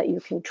so that you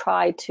can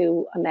try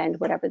to amend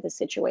whatever the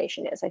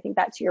situation is. I think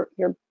that's your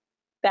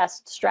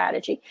best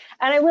strategy.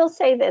 And I will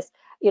say this,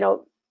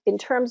 in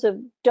terms of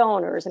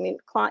donors, I mean,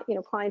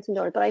 clients and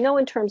donors, but I know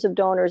in terms of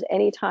donors,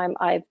 anytime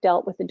I've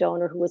dealt with a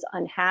donor who was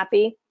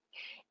unhappy,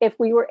 if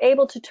we were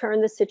able to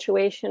turn the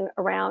situation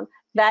around,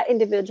 that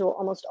individual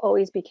almost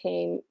always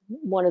became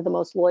one of the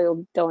most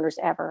loyal donors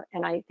ever.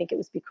 And I think it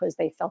was because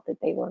they felt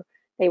that they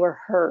were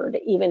heard,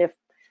 even if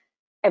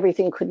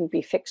everything couldn't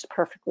be fixed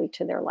perfectly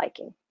to their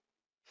liking.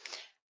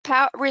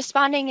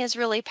 Responding is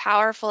really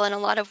powerful in a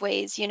lot of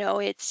ways.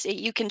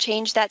 You can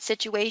change that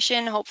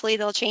situation. Hopefully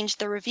they'll change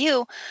the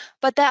review,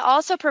 but that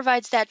also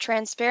provides that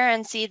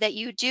transparency that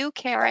you do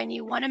care and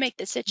you want to make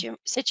the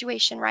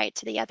situation right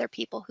to the other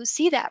people who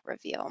see that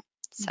review.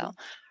 So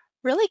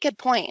really good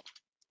point.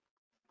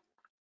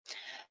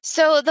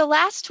 So the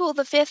last tool,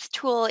 the fifth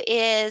tool,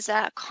 is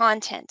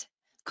content.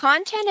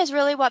 Content is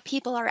really what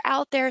people are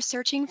out there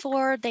searching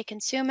for, they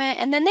consume it,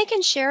 and then they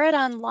can share it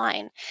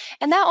online.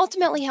 And that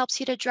ultimately helps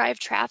you to drive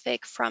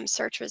traffic from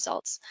search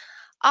results.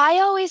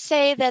 I always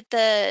say that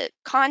the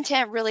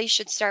content really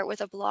should start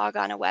with a blog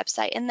on a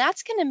website, and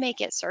that's going to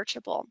make it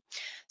searchable.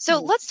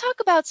 So Mhm. let's talk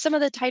about some of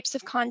the types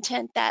of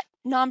content that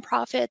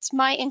nonprofits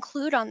might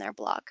include on their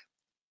blog.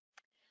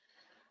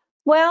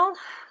 Well,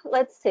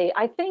 let's see.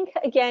 I think,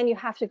 again, you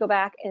have to go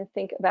back and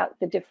think about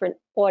the different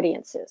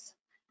audiences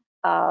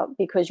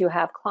because you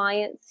have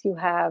clients, you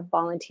have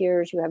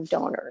volunteers, you have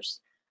donors.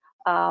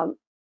 Um,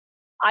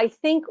 I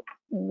think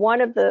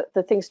one of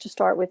the things to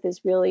start with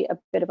is really a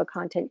bit of a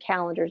content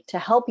calendar to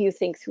help you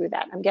think through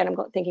that. Again,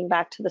 I'm thinking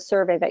back to the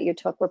survey that you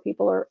took where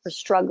people are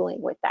struggling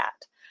with that.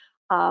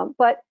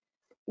 But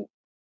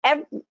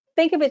ev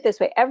think of it this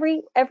way,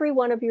 every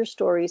one of your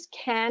stories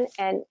can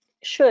and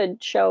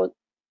should show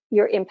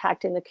your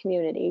impact in the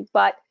community,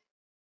 but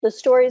the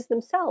stories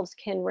themselves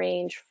can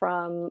range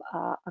from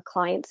a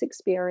client's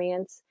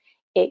experience,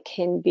 it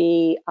can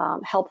be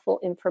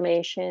helpful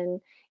information,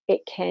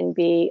 it can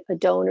be a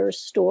donor's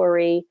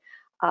story,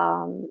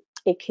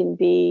 it can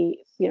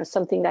be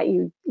something that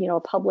a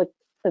public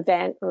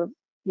event or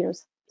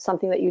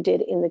something that you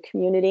did in the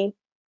community.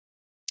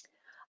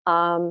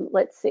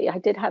 Let's see, I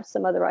did have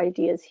some other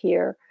ideas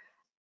here.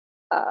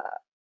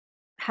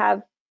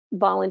 Have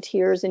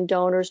volunteers and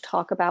donors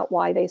talk about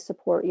why they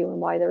support you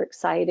and why they're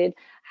excited.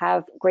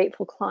 Have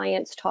grateful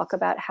clients talk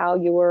about how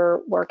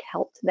your work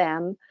helped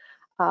them.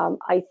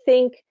 I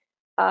think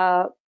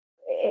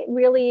it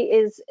really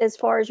is as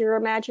far as your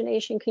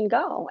imagination can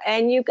go.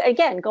 And you,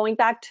 again, going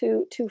back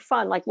to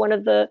fun, like one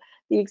of the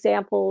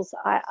examples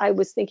I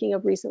was thinking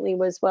of recently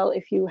was, well,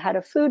 if you had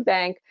a food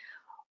bank,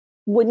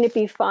 wouldn't it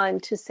be fun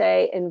to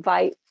say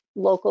invite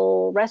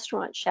local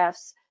restaurant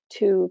chefs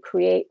to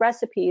create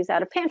recipes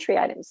out of pantry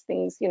items,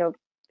 things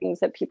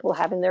that people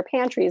have in their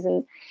pantries,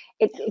 and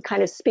it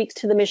kind of speaks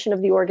to the mission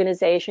of the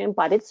organization,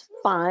 but it's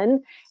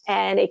fun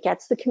and it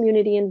gets the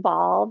community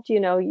involved.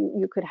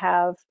 You could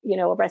have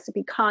a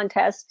recipe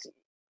contest,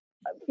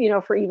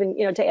 for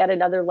even to add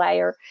another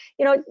layer.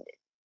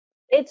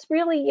 It's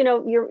really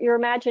your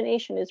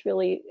imagination is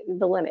really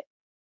the limit.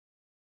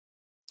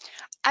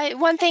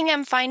 One thing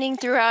I'm finding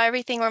throughout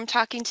everything I'm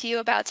talking to you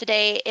about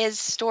today is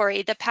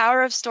story. The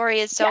power of story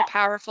is so Yes,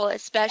 powerful,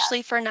 yes,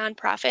 especially for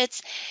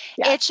nonprofits. It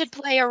yes. should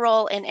play a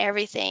role in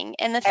everything.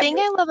 And the thing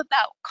Every I love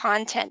about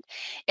content,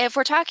 if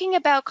we're talking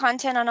about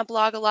content on a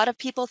blog, a lot of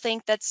people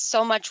think that's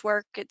so much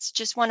work. It's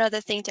just one other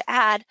thing to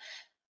add.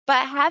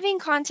 But having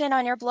content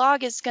on your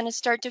blog is going to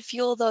start to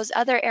fuel those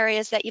other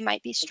areas that you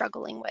might be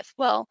struggling with.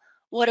 Well,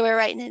 what do I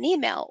write in an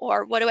email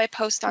or what do I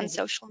post on Mhm,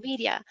 social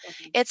media?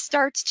 mhm. It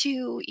starts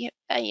to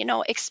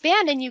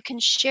expand and you can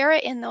share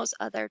it in those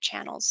other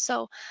channels.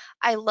 So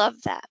I love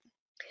that.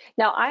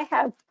 Now, I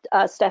have,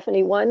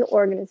 Stephanie, one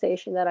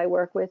organization that I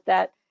work with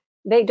that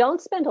they don't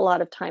spend a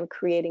lot of time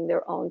creating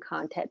their own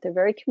content. They're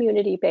very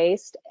community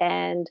based,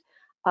 and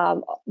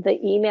the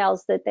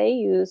emails that they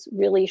use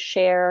really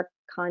share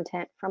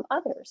content from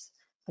others.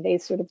 They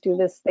sort of do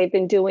this. They've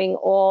been doing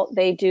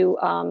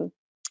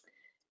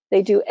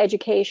they do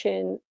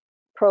education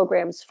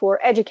programs for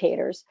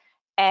educators,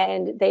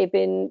 and they've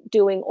been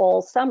doing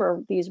all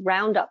summer these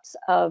roundups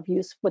of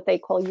what they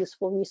call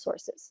useful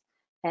resources.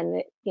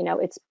 And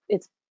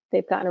it's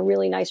they've gotten a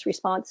really nice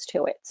response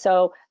to it.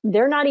 So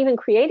they're not even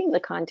creating the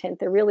content.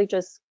 They're really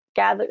just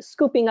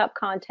scooping up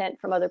content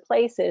from other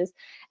places.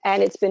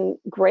 And it's been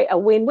great, a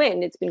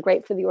win-win. It's been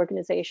great for the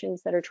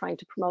organizations that are trying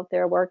to promote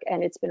their work,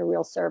 and it's been a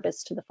real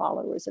service to the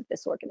followers of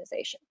this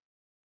organization.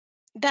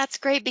 That's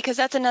great because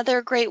that's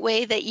another great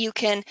way that you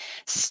can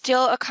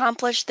still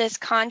accomplish this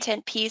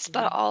content piece,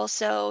 but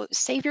also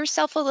save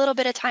yourself a little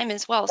bit of time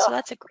as well. So Oh,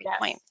 that's a great yes,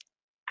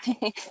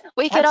 point.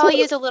 We could all absolutely.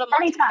 use a little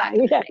Anytime,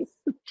 yes.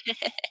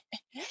 multitasking.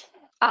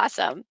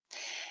 Awesome.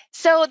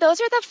 So those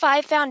are the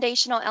 5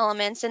 foundational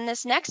elements, and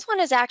this next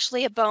one is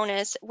actually a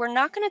bonus. We're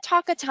not going to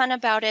talk a ton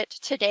about it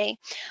today,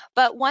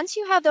 but once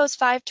you have those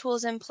 5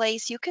 tools in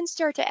place, you can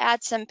start to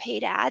add some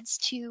paid ads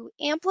to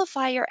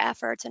amplify your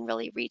efforts and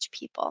really reach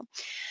people.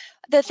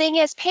 The thing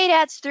is, paid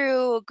ads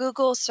through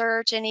Google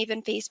search and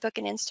even Facebook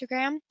and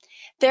Instagram,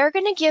 they're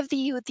going to give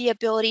you the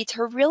ability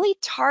to really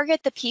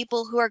target the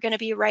people who are going to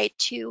be right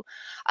to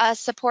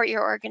support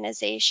your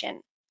organization.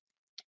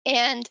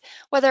 And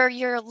whether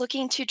you're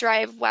looking to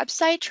drive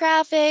website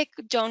traffic,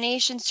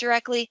 donations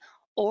directly,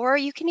 or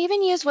you can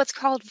even use what's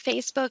called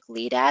Facebook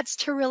lead ads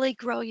to really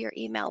grow your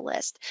email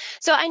list.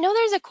 So I know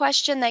there's a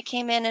question that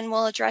came in, and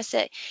we'll address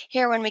it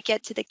here when we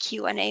get to the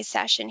Q&A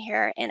session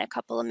here in a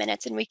couple of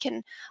minutes, and we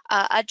can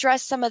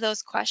address some of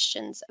those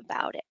questions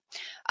about it.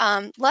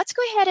 Let's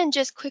go ahead and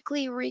just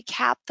quickly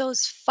recap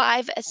those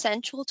 5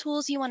 essential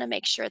tools you want to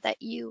make sure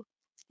that you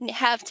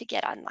have to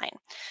get online.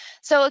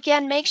 So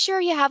again, make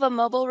sure you have a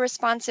mobile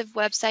responsive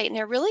website, and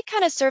it really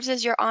kind of serves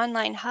as your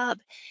online hub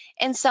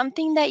and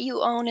something that you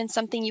own and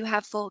something you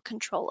have full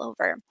control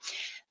over.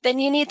 Then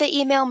you need the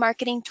email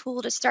marketing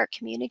tool to start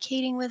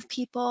communicating with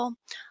people,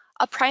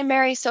 a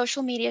primary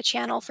social media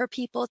channel for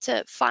people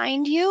to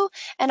find you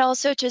and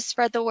also to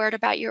spread the word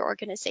about your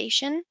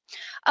organization.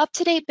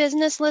 Up-to-date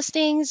business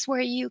listings where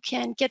you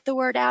can get the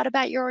word out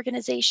about your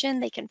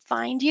organization, they can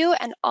find you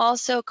and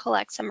also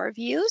collect some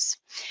reviews.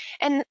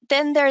 And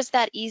then there's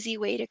that easy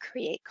way to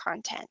create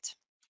content.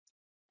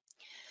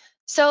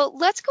 So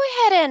let's go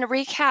ahead and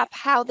recap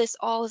how this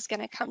all is going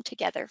to come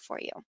together for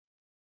you.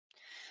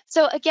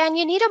 So again,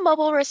 you need a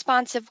mobile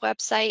responsive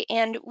website,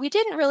 and we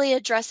didn't really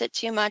address it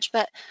too much,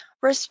 but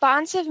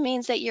responsive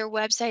means that your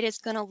website is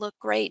going to look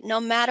great no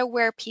matter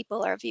where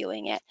people are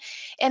viewing it.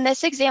 In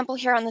this example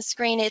here on the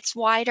screen, it's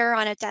wider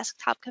on a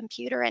desktop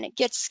computer and it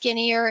gets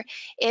skinnier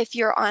if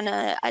you're on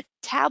a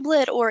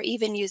tablet or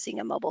even using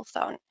a mobile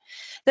phone.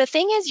 The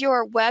thing is,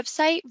 your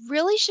website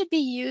really should be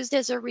used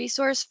as a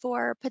resource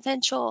for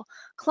potential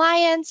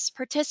clients,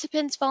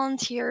 participants,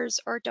 volunteers,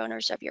 or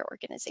donors of your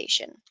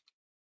organization.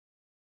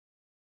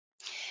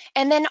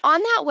 And then on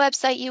that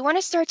website, you want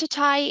to start to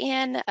tie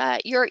in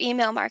your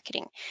email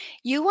marketing.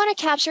 You want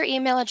to capture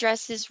email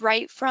addresses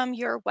right from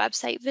your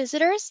website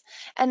visitors,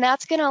 and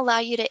that's going to allow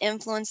you to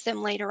influence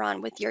them later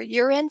on with your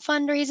year-end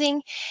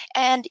fundraising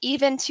and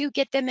even to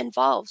get them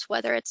involved,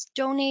 whether it's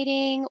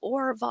donating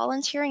or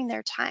volunteering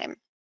their time.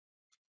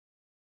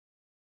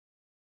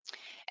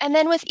 And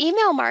then with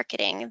email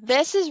marketing,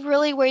 this is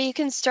really where you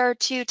can start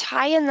to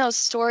tie in those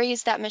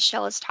stories that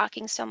Michele is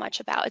talking so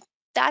much about.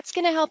 That's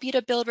going to help you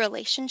to build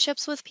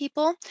relationships with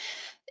people.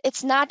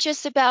 It's not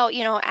just about,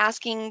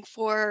 asking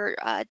for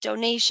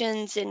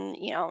donations and,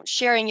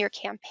 sharing your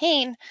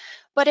campaign,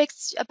 but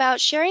it's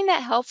about sharing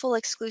that helpful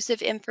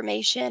exclusive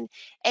information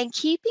and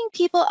keeping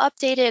people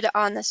updated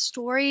on the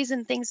stories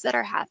and things that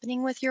are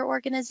happening with your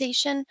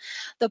organization,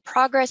 the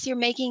progress you're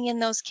making in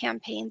those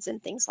campaigns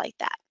and things like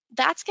that.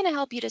 That's going to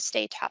help you to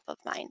stay top of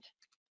mind.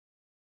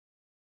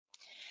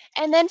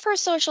 And then for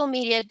social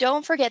media,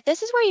 don't forget,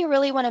 this is where you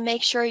really want to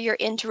make sure you're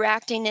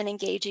interacting and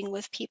engaging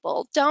with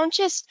people. Don't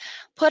just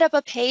put up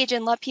a page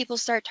and let people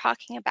start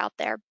talking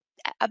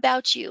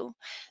about you.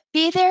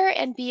 Be there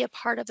and be a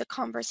part of the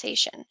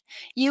conversation.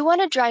 You want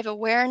to drive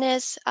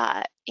awareness,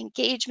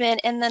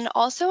 engagement, and then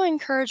also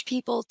encourage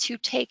people to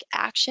take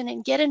action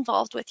and get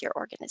involved with your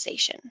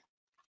organization.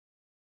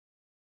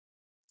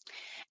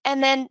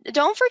 And then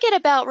don't forget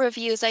about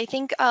reviews. I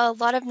think a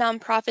lot of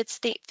nonprofits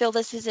feel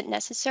this isn't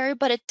necessary,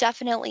 but it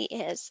definitely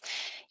is.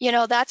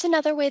 That's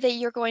another way that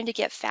you're going to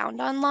get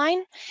found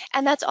online.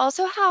 And that's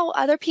also how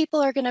other people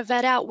are going to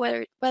vet out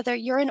whether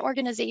you're an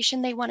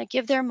organization they want to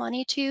give their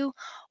money to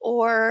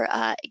or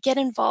get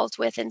involved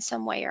with in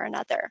some way or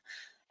another.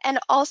 And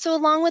also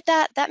along with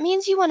that, that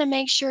means you want to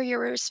make sure you're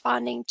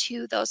responding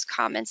to those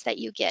comments that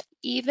you get,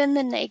 even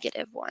the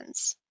negative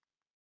ones.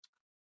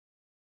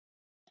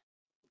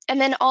 And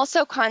then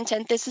also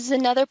content. This is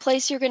another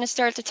place you're going to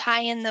start to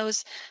tie in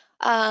those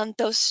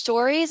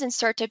stories and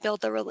start to build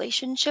the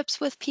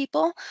relationships with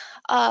people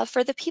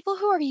for the people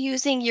who are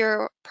using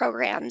your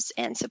programs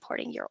and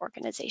supporting your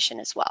organization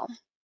as well.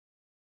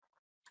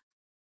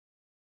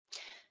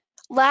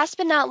 Last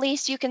but not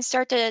least, you can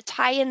start to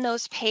tie in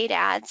those paid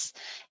ads.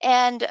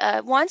 And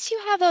once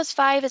you have those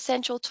 5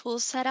 essential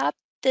tools set up,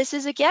 this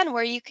is again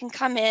where you can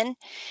come in.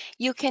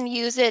 You can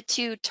use it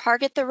to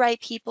target the right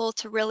people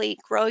to really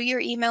grow your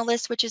email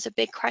list, which is a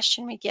big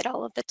question we get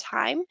all of the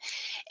time,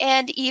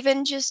 and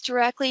even just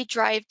directly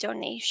drive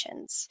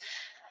donations.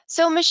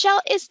 So Michele,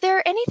 is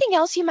there anything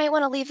else you might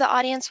want to leave the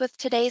audience with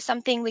today,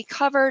 something we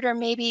covered or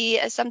maybe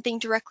something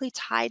directly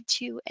tied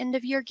to end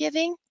of year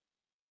giving?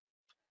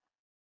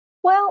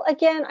 Well,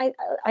 again,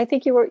 I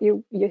think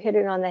you hit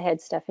it on the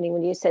head, Stephanie,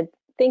 when you said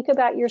think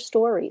about your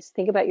stories.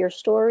 Think about your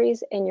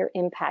stories and your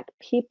impact.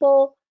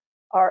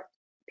 Are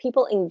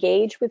people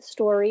engage with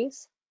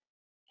stories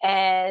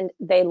and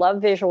they love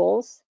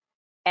visuals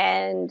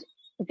and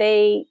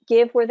they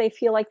give where they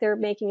feel like they're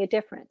making a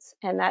difference.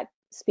 And that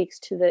speaks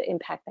to the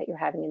impact that you're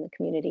having in the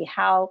community.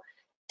 How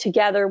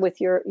together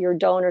with your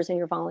donors and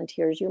your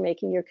volunteers, you're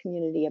making your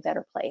community a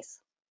better place.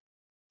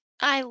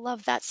 I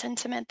love that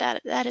sentiment.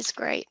 That is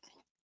great.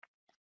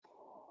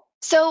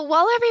 So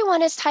while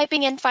everyone is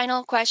typing in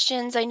final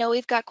questions, I know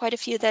we've got quite a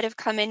few that have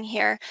come in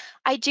here.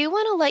 I do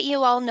want to let you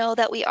all know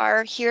that we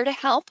are here to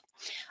help.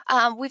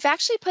 We've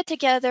actually put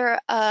together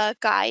a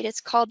guide.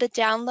 It's called The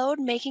Download,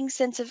 Making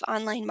Sense of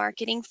Online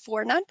Marketing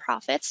for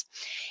Nonprofits.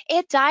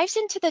 It dives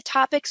into the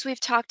topics we've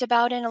talked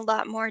about in a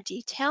lot more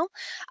detail,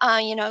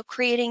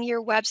 creating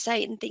your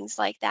website and things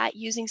like that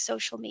using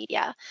social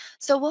media.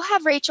 So we'll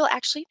have Rachel,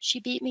 actually, she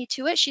beat me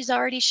to it. She's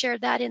already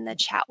shared that in the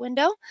chat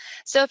window.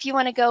 So if you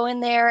want to go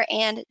in there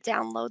and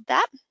download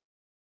that.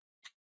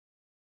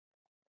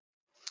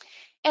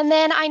 And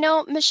then I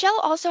know Michele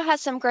also has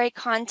some great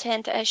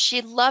content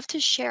she'd love to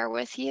share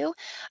with you.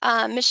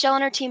 Michele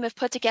and her team have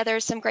put together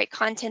some great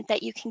content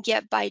that you can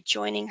get by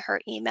joining her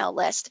email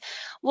list.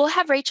 We'll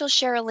have Rachel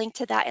share a link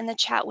to that in the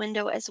chat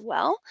window as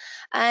well.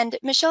 And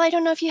Michele, I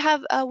don't know if you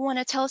have want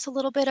to tell us a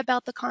little bit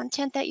about the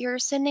content that you're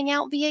sending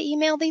out via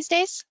email these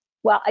days?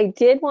 Well, I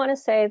did want to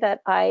say that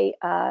I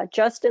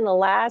just in the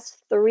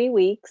last 3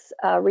 weeks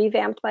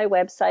revamped my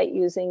website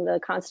using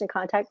the Constant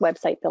Contact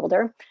website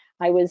builder.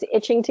 I was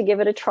itching to give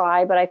it a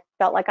try, but I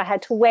felt like I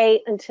had to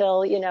wait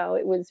until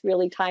it was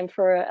really time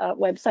for a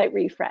website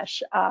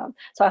refresh.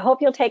 So I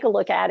hope you'll take a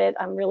look at it.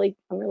 I'm really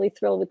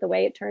thrilled with the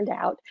way it turned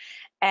out,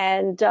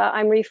 and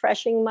I'm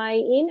refreshing my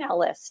email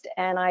list,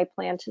 and I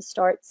plan to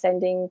start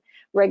sending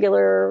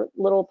regular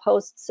little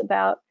posts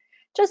about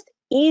just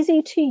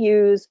easy to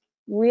use,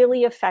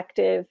 really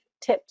effective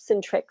tips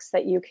and tricks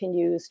that you can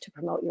use to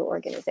promote your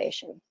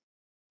organization.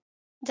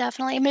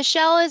 Definitely.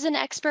 Michele is an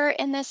expert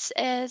in this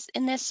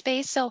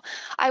space, so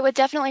I would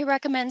definitely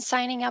recommend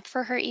signing up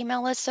for her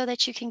email list so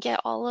that you can get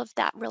all of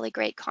that really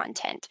great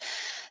content.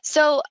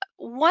 So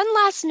one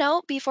last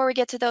note before we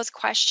get to those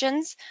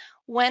questions.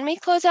 When we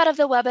close out of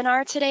the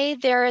webinar today,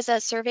 there is a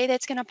survey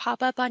that's going to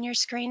pop up on your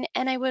screen,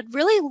 and I would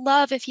really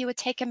love if you would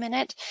take a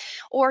minute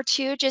or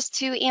two just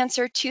to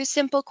answer two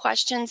simple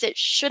questions. It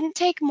shouldn't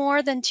take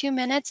more than 2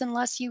 minutes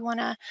unless you want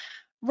to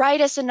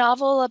write us a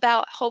novel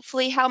about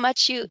hopefully how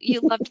much you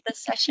loved the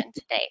session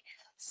today.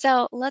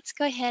 So let's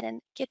go ahead and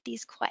get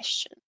these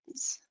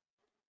questions.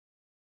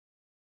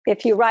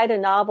 If you write a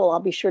novel,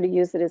 I'll be sure to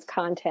use it as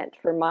content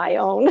for my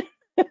own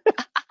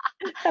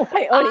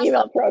my own Awesome.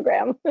 email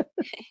program.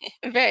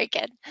 Very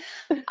good.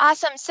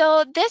 Awesome.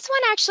 So this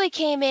one actually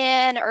came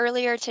in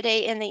earlier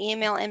today in the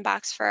email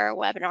inbox for our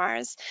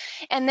webinars.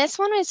 And this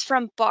one is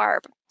from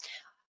Barb.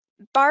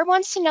 Barb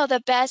wants to know the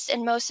best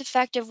and most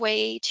effective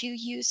way to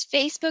use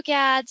Facebook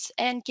ads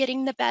and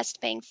getting the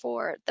best bang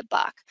for the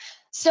buck.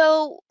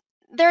 So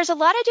there's a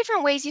lot of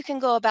different ways you can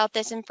go about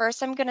this. And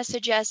first, I'm going to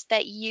suggest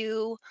that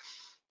you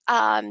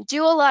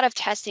do a lot of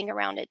testing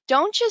around it.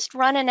 Don't just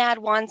run an ad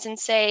once and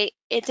say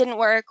it didn't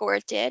work or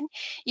it did.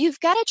 You've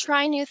got to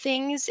try new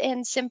things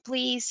and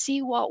simply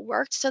see what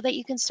worked so that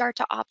you can start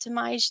to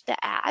optimize the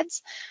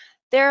ads.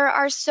 There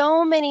are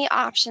so many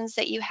options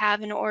that you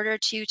have in order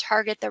to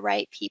target the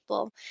right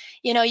people.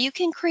 You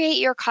can create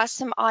your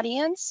custom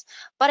audience,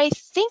 but I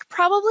think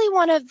probably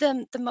one of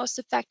the most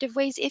effective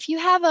ways, if you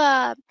have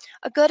a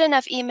good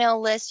enough email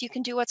list, you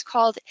can do what's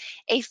called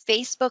a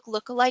Facebook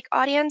lookalike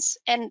audience.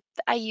 And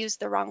I used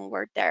the wrong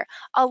word there.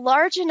 A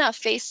large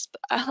enough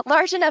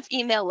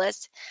email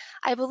list.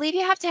 I believe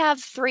you have to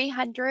have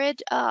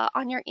 300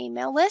 on your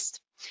email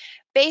list.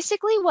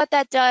 Basically, what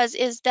that does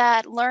is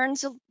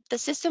the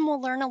system will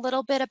learn a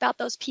little bit about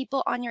those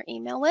people on your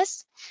email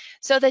list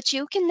so that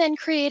you can then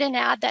create an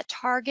ad that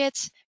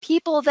targets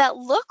people that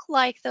look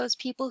like those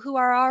people who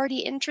are already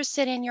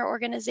interested in your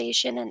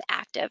organization and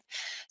active.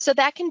 So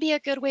that can be a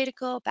good way to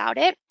go about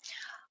it.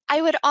 I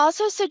would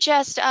also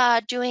suggest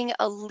doing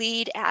a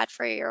lead ad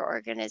for your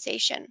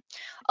organization.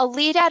 A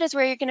lead ad is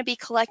where you're going to be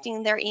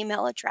collecting their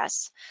email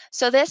address.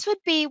 So this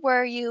would be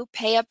where you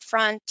pay up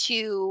front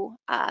to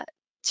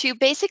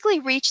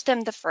basically reach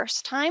them the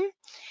first time.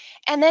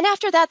 And then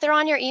after that, they're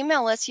on your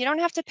email list. You don't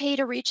have to pay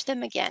to reach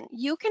them again.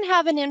 You can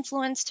have an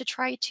influence to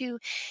try to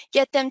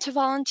get them to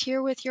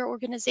volunteer with your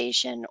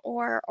organization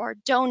or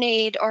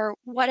donate or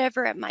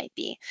whatever it might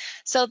be.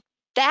 So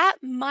that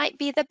might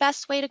be the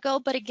best way to go.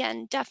 But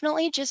again,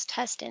 definitely just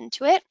test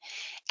into it.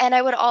 And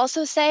I would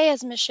also say,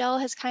 as Michele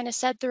has kind of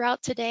said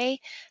throughout today,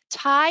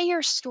 tie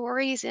your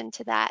stories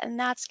into that, and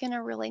that's going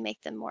to really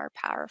make them more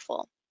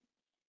powerful.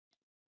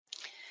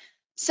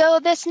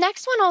 So this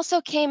next one also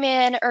came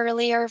in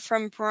earlier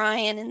from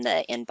Brian in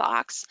the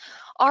inbox.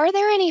 Are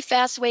there any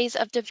fast ways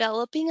of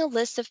developing a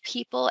list of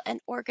people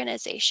and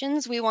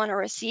organizations we want to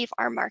receive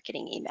our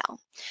marketing email?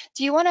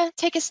 Do you want to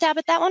take a stab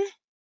at that one?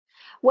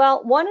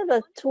 Well, one of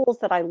the tools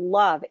that I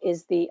love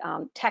is the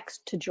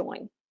text to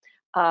join.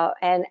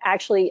 And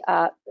actually,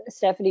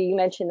 Stephanie, you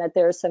mentioned that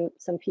there are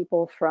some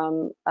people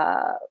from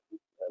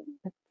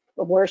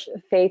worship,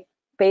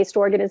 faith-based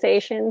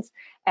organizations,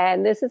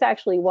 and this is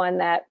actually one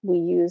that we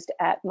used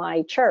at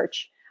my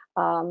church.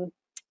 Um,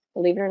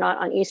 Believe it or not,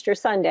 on Easter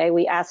Sunday,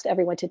 we asked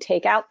everyone to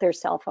take out their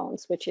cell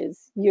phones, which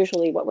is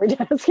usually what we're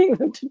asking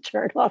them to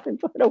turn off and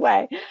put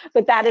away.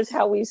 But that is Yes.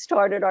 how we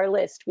started our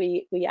list.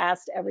 We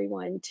asked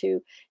everyone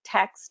to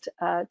text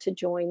to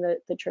join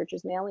the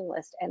church's mailing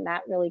list, and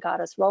that really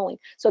got us rolling.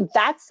 So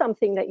that's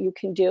something that you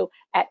can do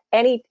at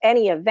any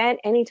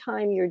event,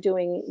 anytime you're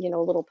doing a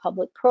little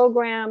public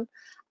program.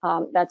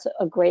 That's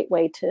a great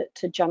way to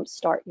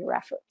jumpstart your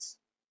efforts.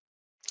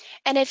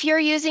 And if you're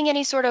using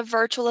any sort of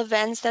virtual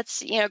events,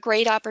 that's a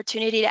great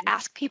opportunity to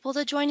ask people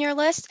to join your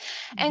list.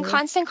 And Mhm.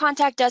 Constant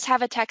Contact does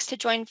have a text to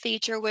join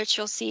feature, which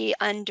you'll see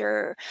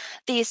under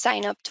the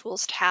sign up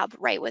tools tab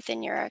right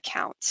within your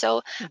account.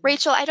 So Mhm.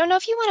 Rachel, I don't know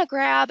if you want to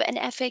grab an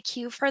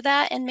FAQ for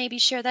that and maybe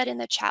share that in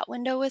the chat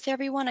window with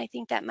everyone. I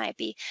think that might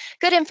be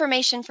good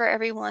information for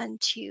everyone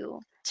to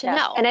Yes,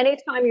 know. and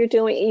anytime you're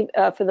doing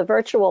for the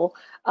virtual,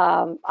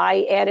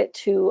 I add it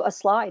to a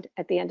slide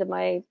at the end of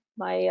my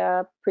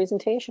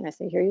presentation. I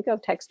say, here you go,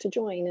 text to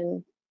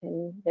join,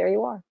 and there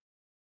you are.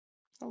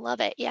 I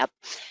love it. Yep.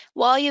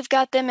 While you've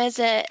got them as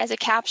a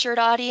captured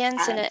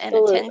audience and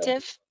Absolutely.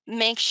 attentive,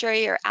 make sure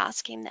you're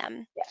asking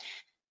them. Yeah.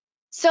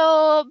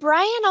 So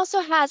Brian also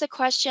has a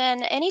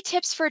question. Any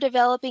tips for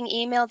developing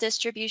email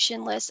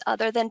distribution lists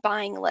other than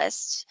buying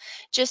lists?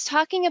 Just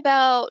talking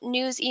about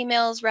news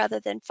emails rather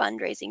than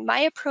fundraising.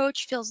 My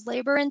approach feels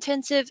labor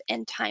intensive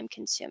and time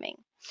consuming.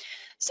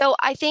 So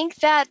I think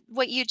that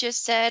what you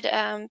just said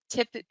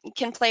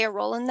can play a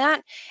role in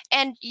that.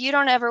 And you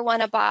don't ever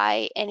want to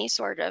buy any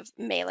sort of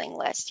mailing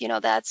list.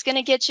 That's going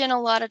to get you in a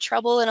lot of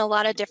trouble in a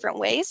lot of different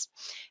ways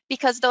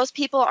because those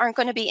people aren't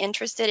going to be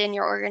interested in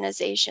your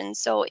organization.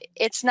 So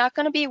it's not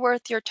going to be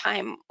worth your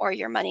time or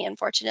your money,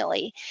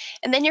 unfortunately.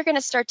 And then you're going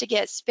to start to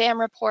get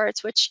spam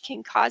reports, which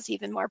can cause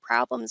even more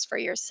problems for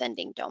your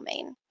sending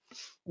domain.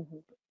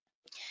 Mhm.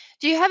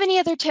 Do you have any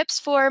other tips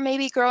for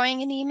maybe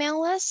growing an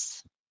email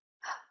list?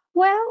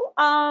 Well,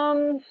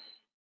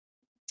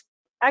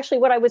 actually,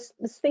 what I was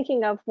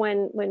thinking of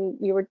when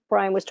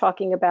Brian was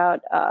talking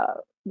about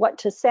what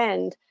to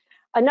send.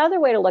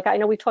 Another way to look, I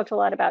know we talked a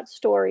lot about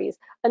stories.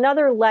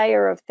 Another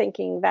layer of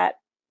thinking that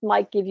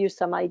might give you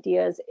some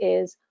ideas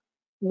is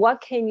what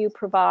can you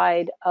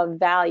provide of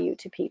value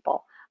to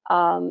people.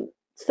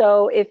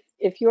 So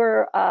if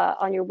you're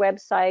on your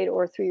website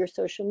or through your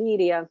social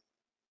media,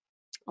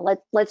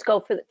 let's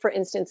go for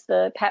instance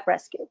the pet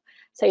rescue.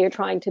 Say you're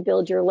trying to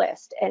build your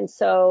list, and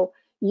so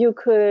you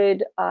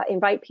could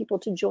invite people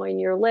to join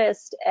your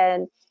list,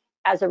 and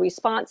as a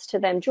response to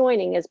them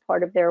joining as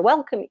part of their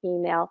welcome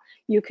email,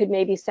 you could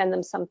maybe send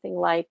them something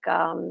like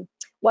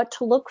what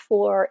to look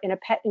for in a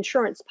pet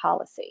insurance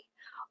policy,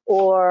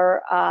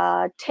 or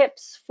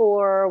tips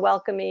for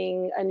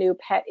welcoming a new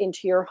pet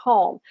into your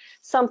home,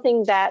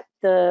 something that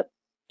the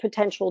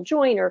potential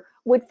joiner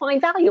would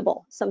find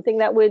valuable, something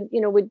that would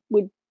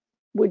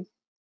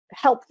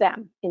help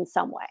them in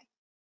some way.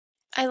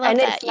 I love And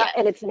that. Yeah.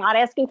 it's not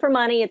asking for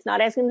money, it's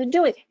not asking them to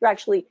do it. You're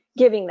actually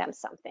giving them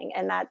something,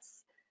 and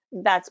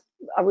that's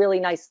a really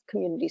nice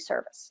community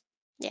service.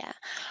 Yeah.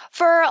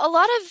 For a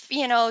lot of,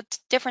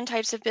 different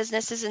types of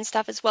businesses and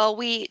stuff as well,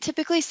 we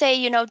typically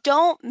say,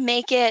 don't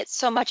make it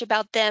so much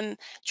about them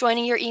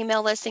joining your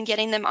email list and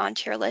getting them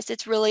onto your list.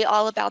 It's really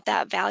all about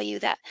that value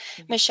that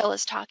Mhm. Michelle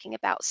is talking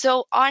about.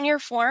 So on your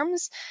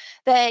forms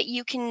that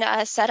you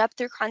can set up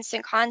through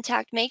Constant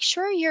Contact, make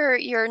sure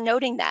you're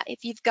noting that.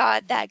 If you've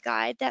got that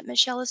guide that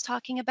Michelle is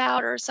talking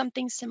about or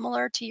something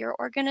similar to your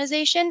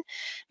organization,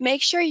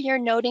 make sure you're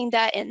noting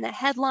that in the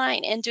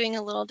headline and doing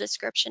a little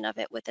description of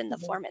it within the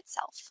Mhm. form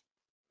itself.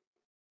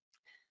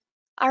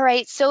 All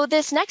right, so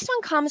this next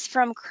one comes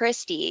from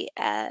Christy.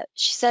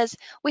 She says,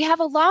 we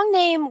have a long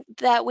name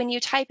that when you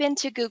type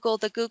into Google,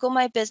 the Google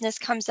My Business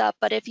comes up,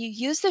 but if you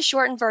use the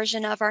shortened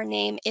version of our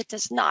name, it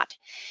does not.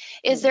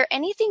 Is Mm. there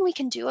anything we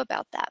can do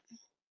about that?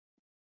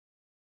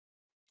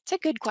 It's a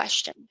good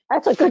question.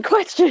 That's a good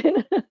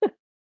question.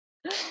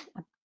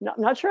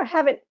 Not sure I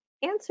have an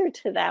answer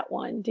to that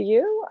one. Do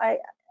you? I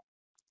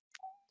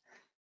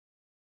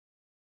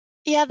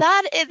Yeah,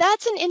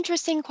 that's an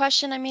interesting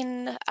question. I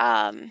mean,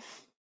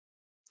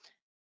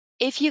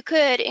 if you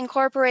could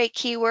incorporate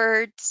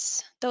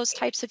keywords, those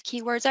types of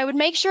keywords, I would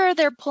make sure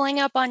they're pulling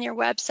up on your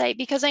website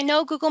because I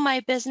know Google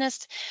My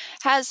Business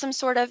has some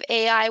sort of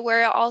AI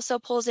where it also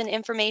pulls in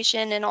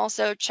information and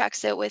also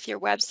checks it with your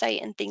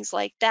website and things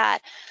like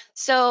that.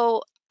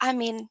 So, I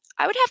mean,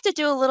 I would have to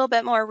do a little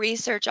bit more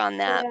research on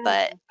that,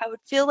 but Yeah, I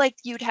would feel like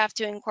you'd have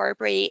to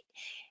incorporate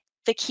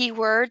the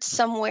keywords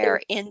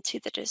somewhere into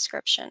the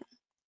description.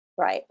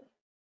 right.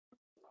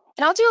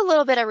 And I'll do a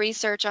little bit of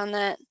research on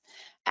that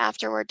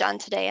after we're done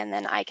today, and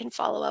then I can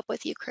follow up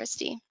with you,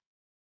 Christy.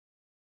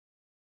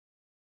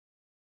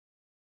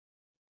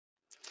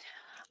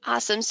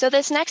 Awesome. So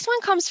this next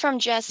one comes from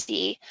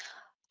Jesse.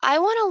 I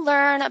want to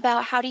learn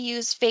about how to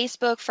use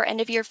Facebook for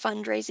end of year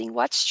fundraising.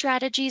 What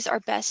strategies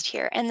are best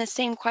here? And the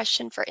same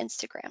question for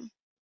Instagram.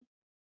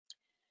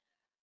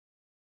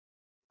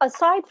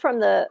 Aside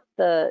from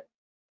the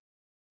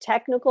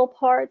technical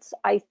parts,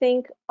 I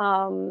think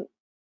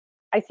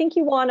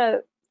you want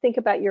to think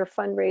about your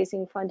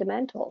fundraising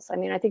fundamentals. I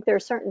mean, I think there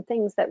are certain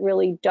things that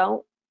really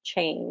don't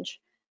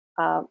change,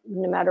 no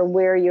matter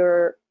where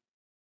you're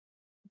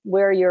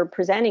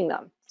presenting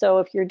them. So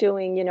if you're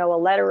doing, you know,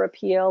 a letter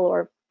appeal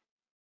or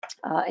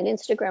an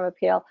Instagram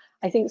appeal,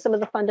 I think some of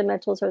the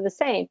fundamentals are the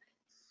same.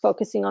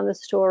 Focusing on the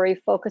story,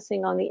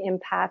 focusing on the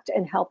impact,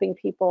 and helping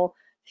people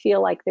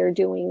feel like they're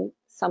doing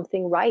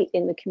something right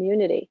in the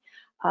community.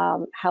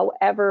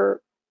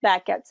 However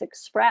that gets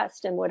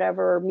expressed and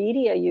whatever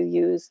media you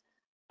use,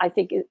 I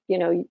think, you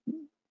know,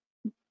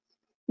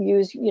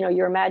 use, you know,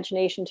 your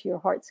imagination to your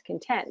heart's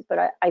content.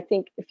 But I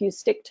think if you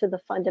stick to the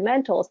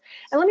fundamentals,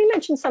 and let me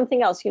mention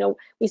something else. You know,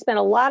 we spend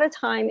a lot of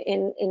time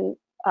in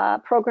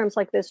programs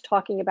like this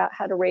talking about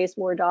how to raise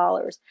more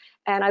dollars,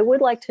 and I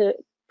would like to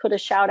put a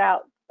shout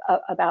out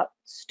about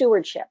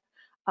stewardship,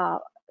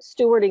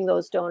 stewarding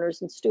those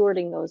donors and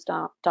stewarding those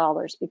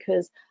dollars,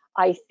 because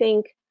I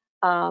think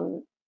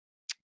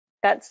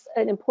that's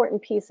an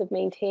important piece of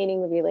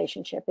maintaining the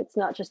relationship. It's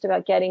not just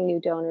about getting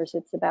new donors,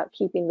 it's about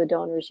keeping the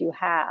donors you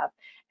have.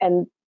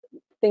 And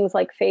things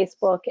like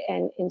Facebook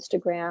and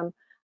Instagram,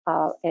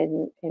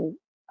 and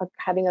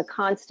having a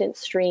constant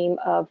stream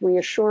of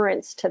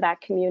reassurance to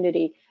that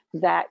community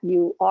that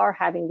you are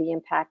having the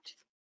impact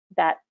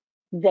that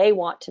they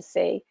want to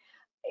see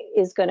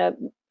is going to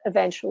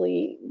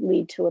eventually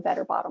lead to a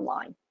better bottom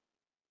line.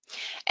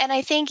 And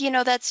I think, you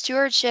know, that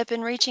stewardship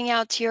and reaching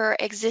out to your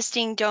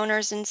existing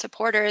donors and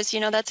supporters,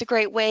 you know, that's a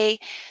great way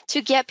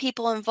to get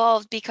people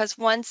involved, because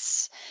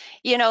once,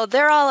 you know,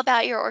 they're all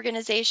about your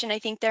organization, I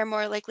think they're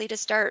more likely to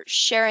start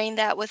sharing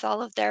that with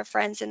all of their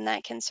friends, and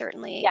that can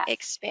certainly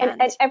Yes. And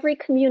expand. every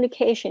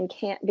communication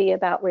can't be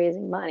about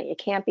raising money. It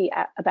can't be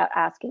about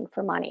asking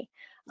for money.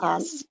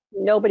 Yes,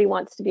 Nobody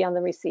wants to be on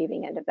the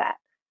receiving end of that.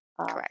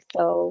 correct.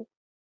 So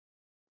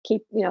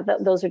keep, you know,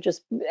 those are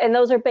just, and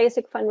those are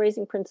basic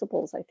fundraising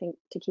principles, I think,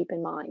 to keep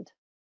in mind.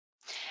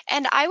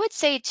 And I would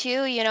say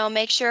too, you know,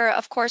 make sure,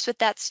 of course, with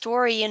that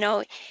story, you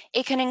know,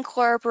 it can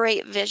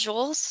incorporate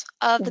visuals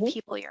of the Hmm.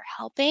 people you're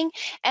helping.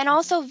 And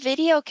also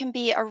video can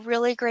be a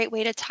really great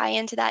way to tie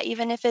into that,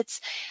 even if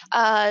it's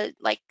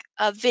like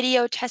a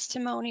video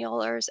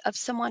testimonial or of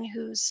someone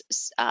who's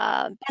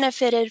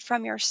benefited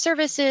from your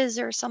services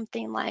or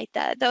something like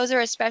that. Those are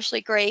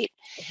especially great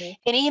Hmm.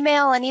 in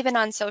email and even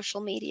on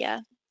social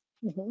media.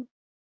 Hmm.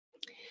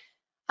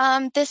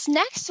 This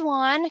next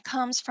one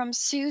comes from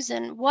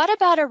Susan. What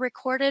about a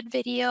recorded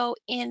video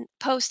in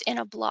post in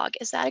a blog?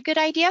 Is that a good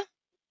idea?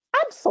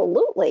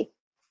 Absolutely.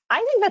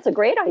 I think that's a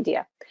great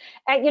idea.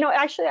 And you know,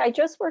 actually, I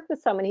just worked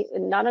with somebody,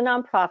 not a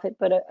nonprofit,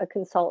 but a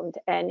consultant,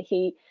 and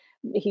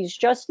he's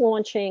just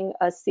launching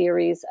a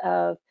series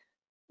of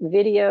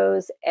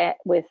videos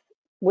with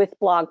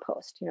blog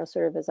posts, you know,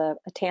 sort of as a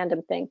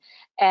tandem thing.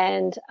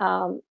 And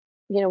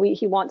you know,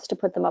 he wants to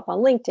put them up on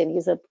LinkedIn.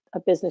 He's a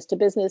business to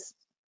business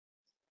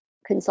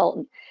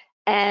consultant,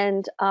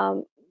 and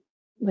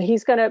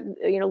he's going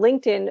to, you know,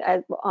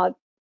 LinkedIn,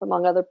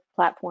 among other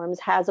platforms,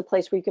 has a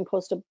place where you can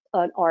post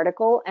an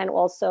article and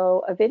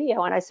also a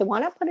video. And I said, why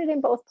not put it in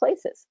both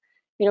places?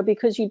 You know,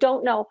 because you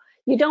don't know,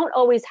 you don't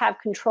always have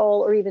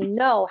control or even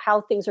know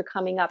how things are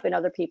coming up in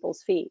other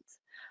people's feeds.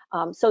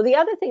 So the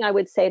other thing I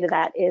would say to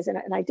that is, and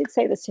I did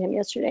say this to him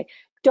yesterday,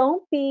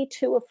 don't be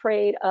too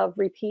afraid of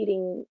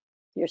repeating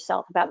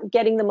yourself, about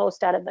getting the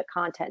most out of the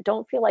content.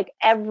 Don't feel like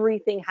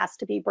everything has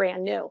to be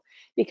brand new,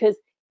 because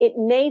it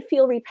may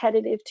feel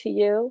repetitive to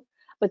you,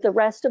 but the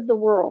rest of the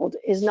world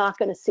is not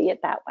going to see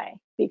it that way,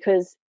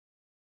 because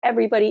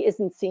everybody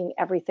isn't seeing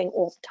everything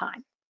all the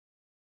time.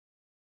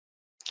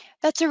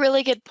 That's a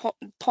really good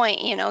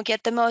point. You know,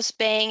 get the most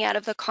bang out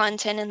of the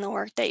content and the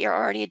work that you're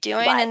already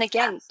doing. Right, And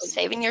again,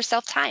 saving absolutely.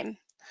 yourself time.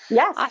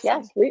 Yes,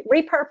 yes. Awesome.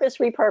 Repurpose,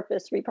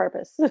 repurpose,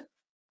 repurpose.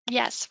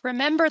 Yes,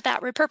 remember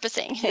that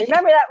repurposing.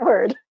 Remember that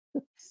word.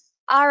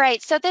 All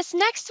right, so this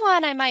next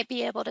one I might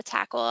be able to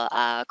tackle.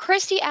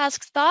 Christy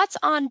asks thoughts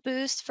on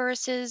boost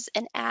versus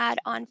an ad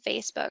on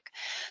Facebook.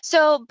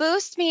 So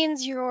boost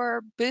means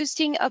you're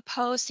boosting a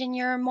post and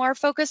you're more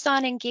focused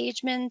on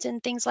engagement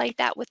and things like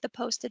that with the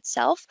post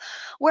itself,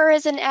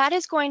 whereas an ad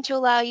is going to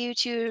allow you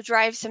to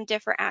drive some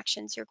different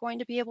actions. You're going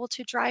to be able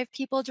to drive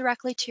people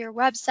directly to your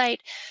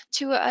website,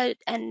 to a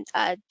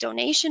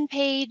donation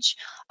page,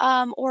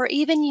 or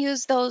even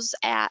use those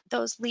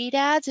lead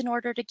ads in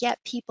order to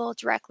get people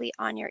directly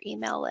on your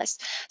email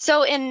list.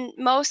 So in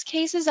most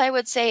cases, I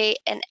would say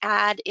an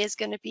ad is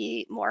going to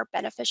be more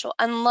beneficial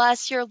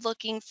unless you're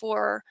looking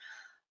for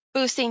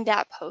boosting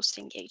that post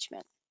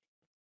engagement.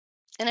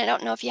 And I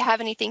don't know if you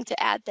have anything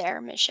to add there,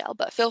 Michelle,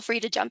 but feel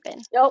free to jump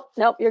in. Nope,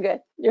 nope, you're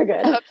good. You're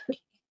good. Okay.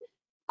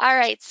 All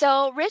right,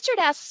 so Richard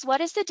asks, what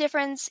is the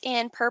difference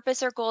in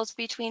purpose or goals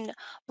between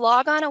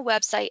blog on a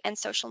website and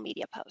social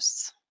media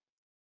posts?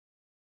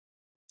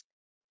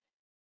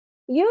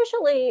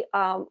 Usually,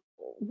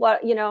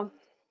 what you know,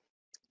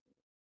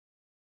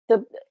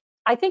 the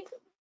I think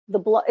the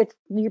blog, it's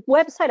your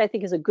website. I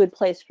think is a good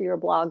place for your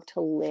blog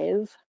to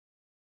live.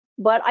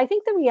 But I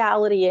think the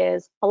reality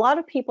is a lot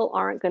of people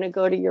aren't going to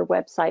go to your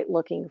website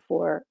looking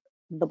for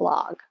the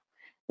blog.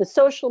 The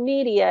social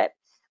media,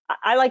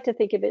 I like to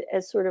think of it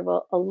as sort of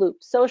a loop.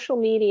 Social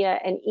media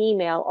and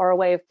email are a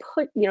way of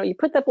you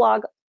put the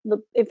blog,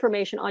 the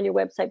information on your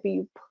website, but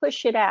you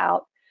push it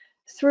out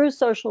through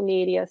social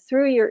media,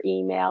 through your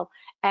email,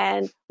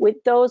 and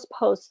with those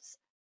posts,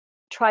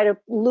 try to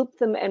loop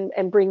them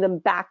and bring them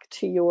back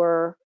to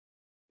your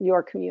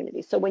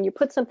community. So when you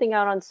put something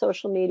out on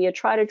social media,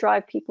 try to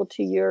drive people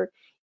to your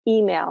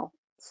email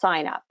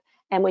sign up.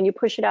 And when you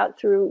push it out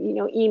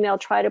through, email,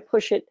 try to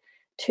push it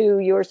to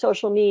your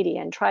social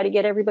media and try to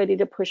get everybody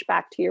to push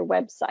back to your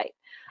website.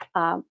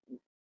 Um,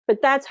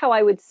 but that's how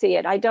I would see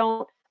it. I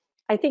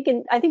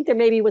think there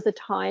maybe was a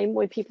time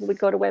when people would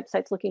go to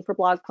websites looking for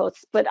blog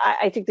posts, but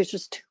I think there's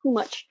just too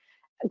much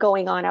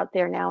going on out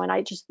there now, and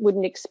I just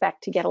wouldn't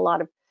expect to get a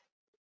lot of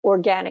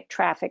organic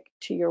traffic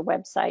to your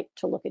website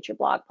to look at your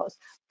blog post.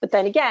 But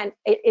then again,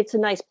 it's a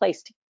nice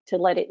place to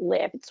let it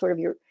live. It's sort of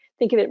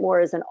think of it more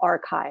as an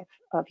archive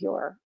of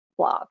your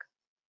blog.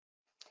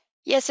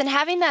 Yes, and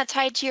having that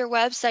tied to your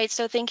website,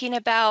 so thinking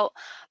about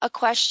a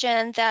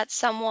question that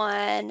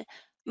someone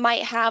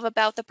might have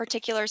about the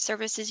particular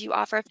services you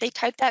offer, if they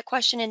type that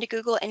question into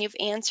Google and you've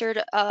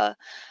answered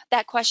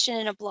that question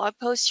in a blog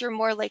post, you're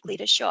more likely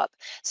to show up.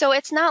 So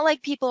it's not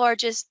like people are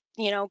just,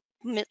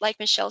 like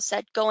Michelle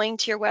said, going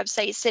to your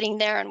website, sitting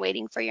there and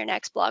waiting for your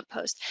next blog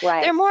post. They're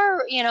Right.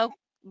 more,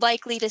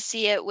 likely to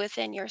see it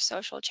within your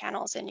social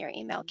channels and your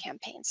email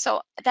campaigns.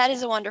 So that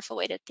is Yeah. a wonderful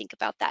way to think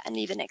about that and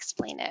even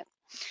explain it.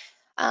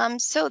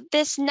 So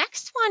this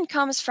next one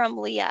comes from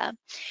Leah.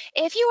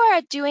 If you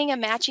are doing a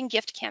matching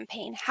gift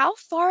campaign, how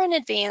far in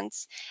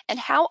advance and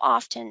how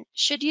often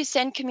should you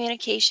send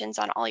communications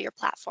on all your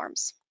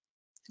platforms?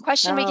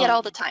 Question we get all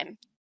Oh, the time.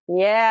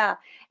 yeah.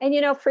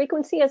 And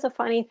frequency is a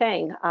funny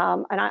thing.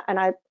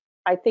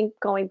 I think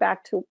going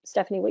back to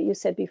Stephanie, what you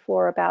said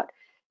before about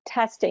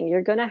testing,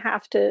 you're going to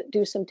have to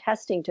do some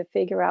testing to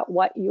figure out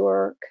what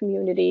your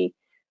community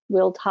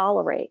will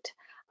tolerate.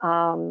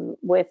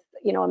 With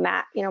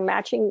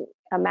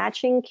a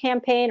matching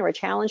campaign or a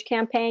challenge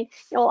campaign,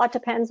 a lot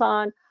depends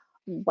on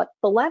what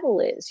the level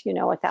is.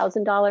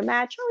 $1,000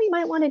 match. Oh, you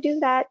might want to do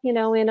that. In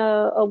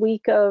a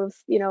week of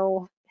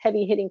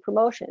heavy hitting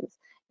promotions.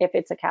 If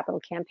it's a capital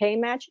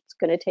campaign match, it's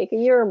going to take a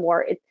year or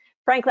more.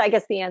 Frankly, I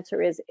guess the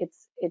answer is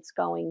it's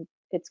going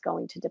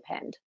to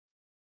depend.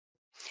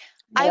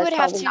 But I that's would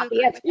have probably to not the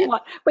agree answer with you it.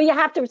 want. But you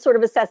have to sort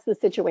of assess the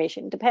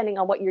situation depending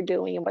on what you're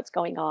doing and what's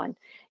going on.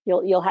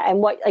 You'll have,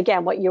 and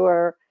what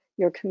your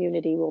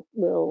community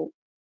will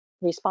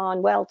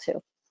respond well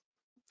to.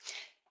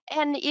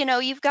 And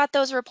you've got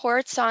those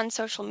reports on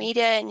social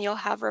media and you'll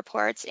have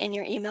reports in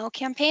your email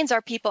campaigns.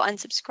 Are people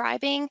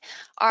unsubscribing?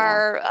 Yeah.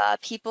 Are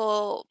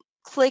people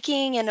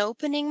clicking and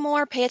opening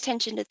more? Pay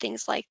attention to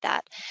things like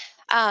that.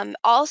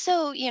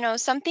 Also,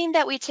 something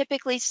that we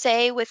typically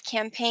say with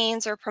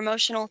campaigns or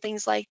promotional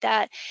things like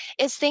that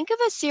is think of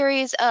a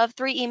series of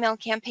 3 email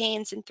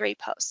campaigns and 3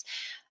 posts.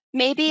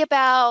 Maybe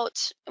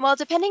about, well,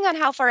 depending on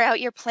how far out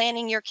you're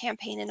planning your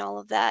campaign and all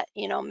of that,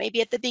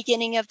 maybe at the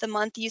beginning of the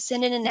month, you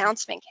send an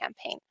announcement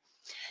campaign.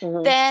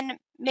 Hmm. Then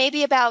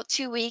maybe about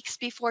 2 weeks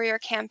before your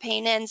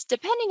campaign ends,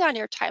 depending on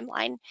your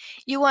timeline,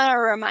 you want to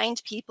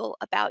remind people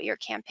about your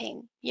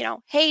campaign.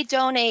 Hey,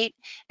 donate,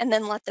 and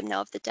then let them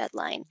know of the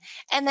deadline.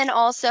 And then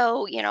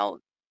also,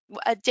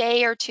 a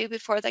day or 2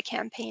 before the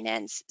campaign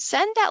ends,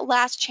 send that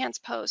last chance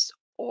post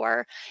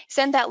or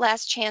send that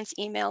last chance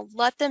email.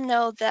 Let them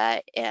know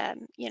that,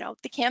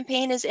 the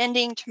campaign is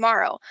ending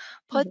tomorrow.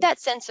 Put Hmm. that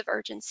sense of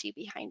urgency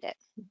behind it.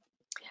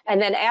 And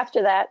then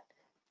after that,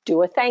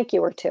 do a thank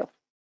you or two.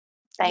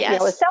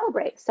 Yes,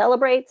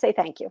 Celebrate, say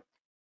thank you.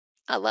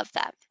 I love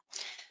that.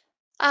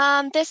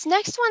 This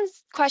next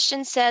one's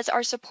question says,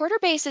 our supporter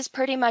base is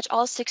pretty much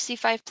all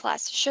 65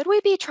 plus. Should we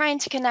be trying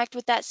to connect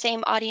with that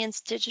same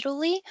audience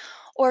digitally,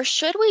 or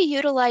should we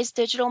utilize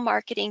digital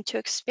marketing to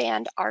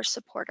expand our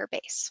supporter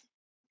base?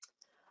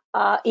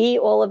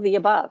 All of the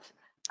above.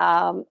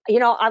 I'm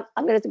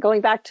going to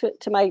going back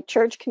to my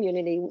church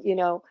community.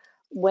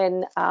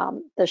 When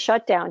the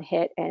shutdown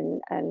hit,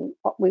 and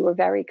we were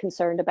very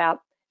concerned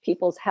about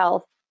people's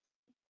health,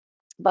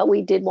 but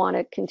we did want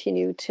to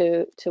continue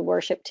to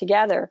worship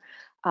together.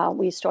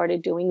 We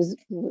started doing,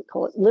 we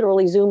call it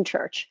literally Zoom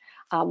church.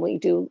 We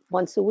do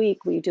once a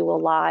week. We do a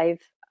live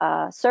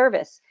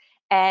service,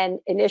 and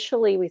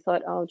initially we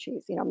thought, oh,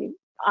 geez,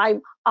 I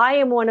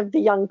am one of the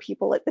young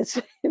people at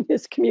this in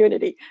this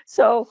community,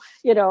 so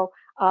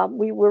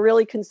we were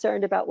really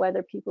concerned about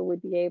whether people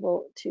would be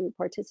able to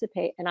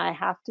participate. And I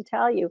have to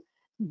tell you,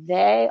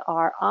 they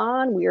are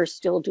on. We are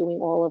still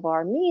doing all of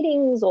our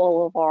meetings,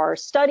 all of our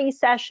study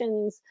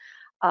sessions.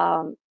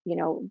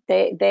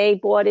 they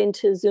bought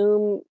into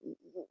Zoom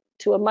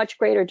to a much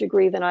greater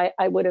degree than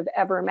I would have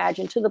ever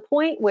imagined, to the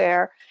point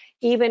where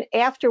even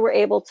after we're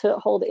able to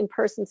hold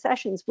in-person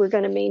sessions, we're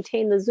going to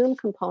maintain the Zoom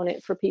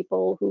component for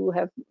people who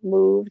have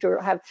moved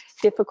or have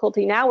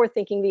difficulty. Now we're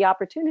thinking the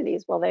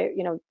opportunities. Well, they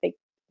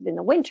in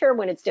the winter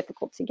when it's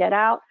difficult to get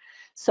out.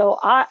 So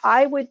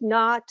I would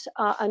not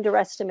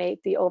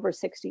underestimate the over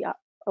 65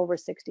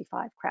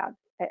 crowd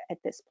at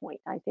this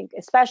point. I think,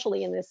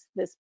 especially in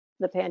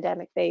the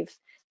pandemic, they've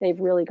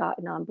really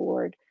gotten on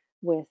board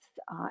with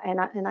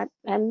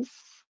and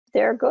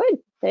they're good.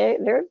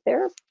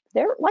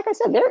 They're like I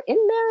said, they're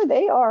in there.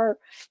 They are,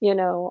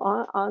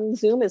 on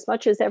Zoom as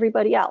much as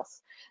everybody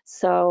else.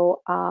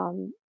 So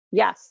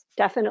yes,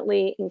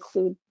 definitely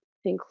include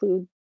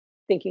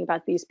thinking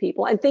about these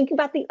people and thinking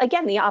about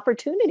the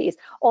opportunities.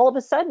 All of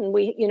a sudden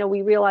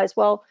we realize,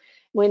 well,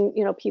 when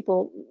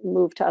people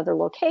move to other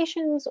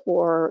locations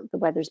or the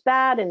weather's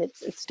bad and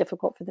it's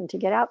difficult for them to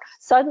get out,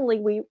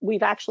 suddenly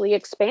we've actually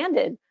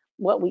expanded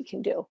what we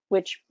can do,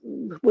 which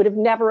would have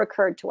never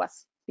occurred to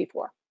us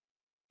before.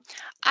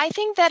 I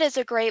think that is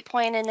a great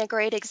point and a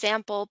great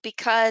example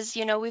because,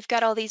 we've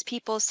got all these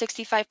people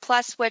 65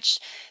 plus, which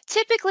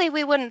typically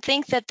we wouldn't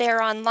think that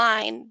they're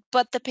online,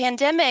 but the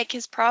pandemic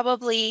has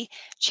probably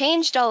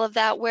changed all of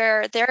that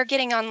where they're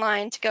getting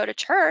online to go to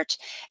church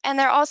and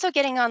they're also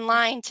getting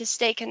online to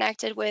stay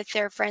connected with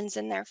their friends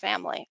and their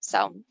family. So,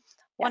 Yeah.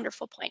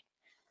 wonderful point.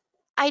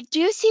 I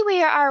do see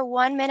we are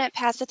 1 minute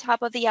past the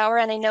top of the hour,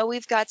 and I know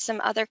we've got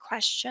some other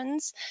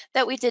questions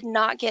that we did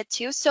not get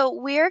to. So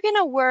we're going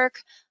to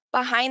work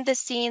behind the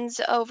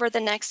scenes over the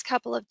next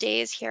couple of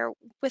days here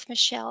with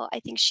Michele. I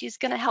think she's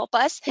going to help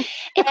us.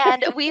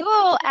 And we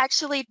will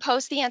actually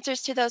post the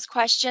answers to those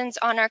questions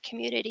on our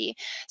community.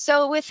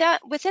 So within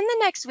the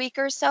next week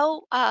or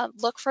so,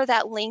 look for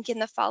that link in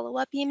the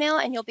follow-up email,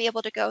 and you'll be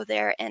able to go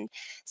there and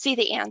see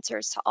the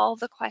answers to all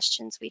the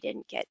questions we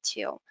didn't get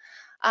to.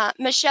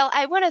 Michele,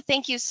 I want to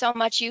thank you so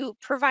much. You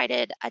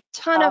provided a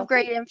ton of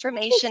great Thank you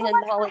information so and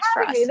much for knowledge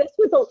for having me.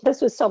 us.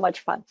 This was so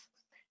much fun.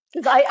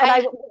 Because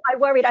I I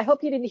worried. I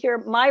hope you didn't hear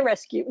my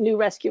new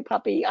rescue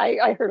puppy.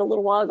 I heard a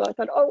little while ago. I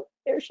thought, oh,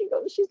 there she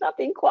goes. She's not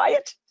being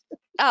quiet.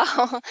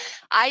 oh,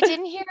 I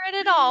didn't hear it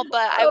at all, but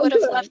I Oh, would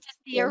have loved to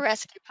see a good.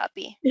 rescue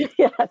puppy.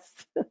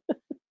 Yes.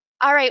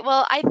 All right,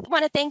 well, I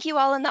want to thank you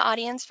all in the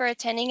audience for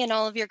attending and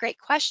all of your great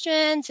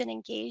questions and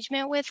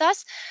engagement with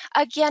us.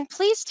 Again,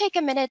 please take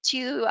a minute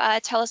to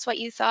tell us what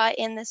you thought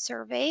in the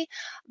survey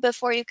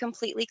before you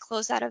completely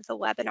close out of the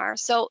webinar.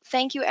 So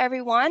thank you,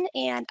 everyone,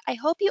 and I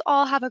hope you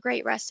all have a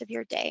great rest of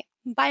your day.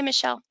 Bye,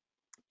 Michele.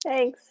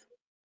 Thanks.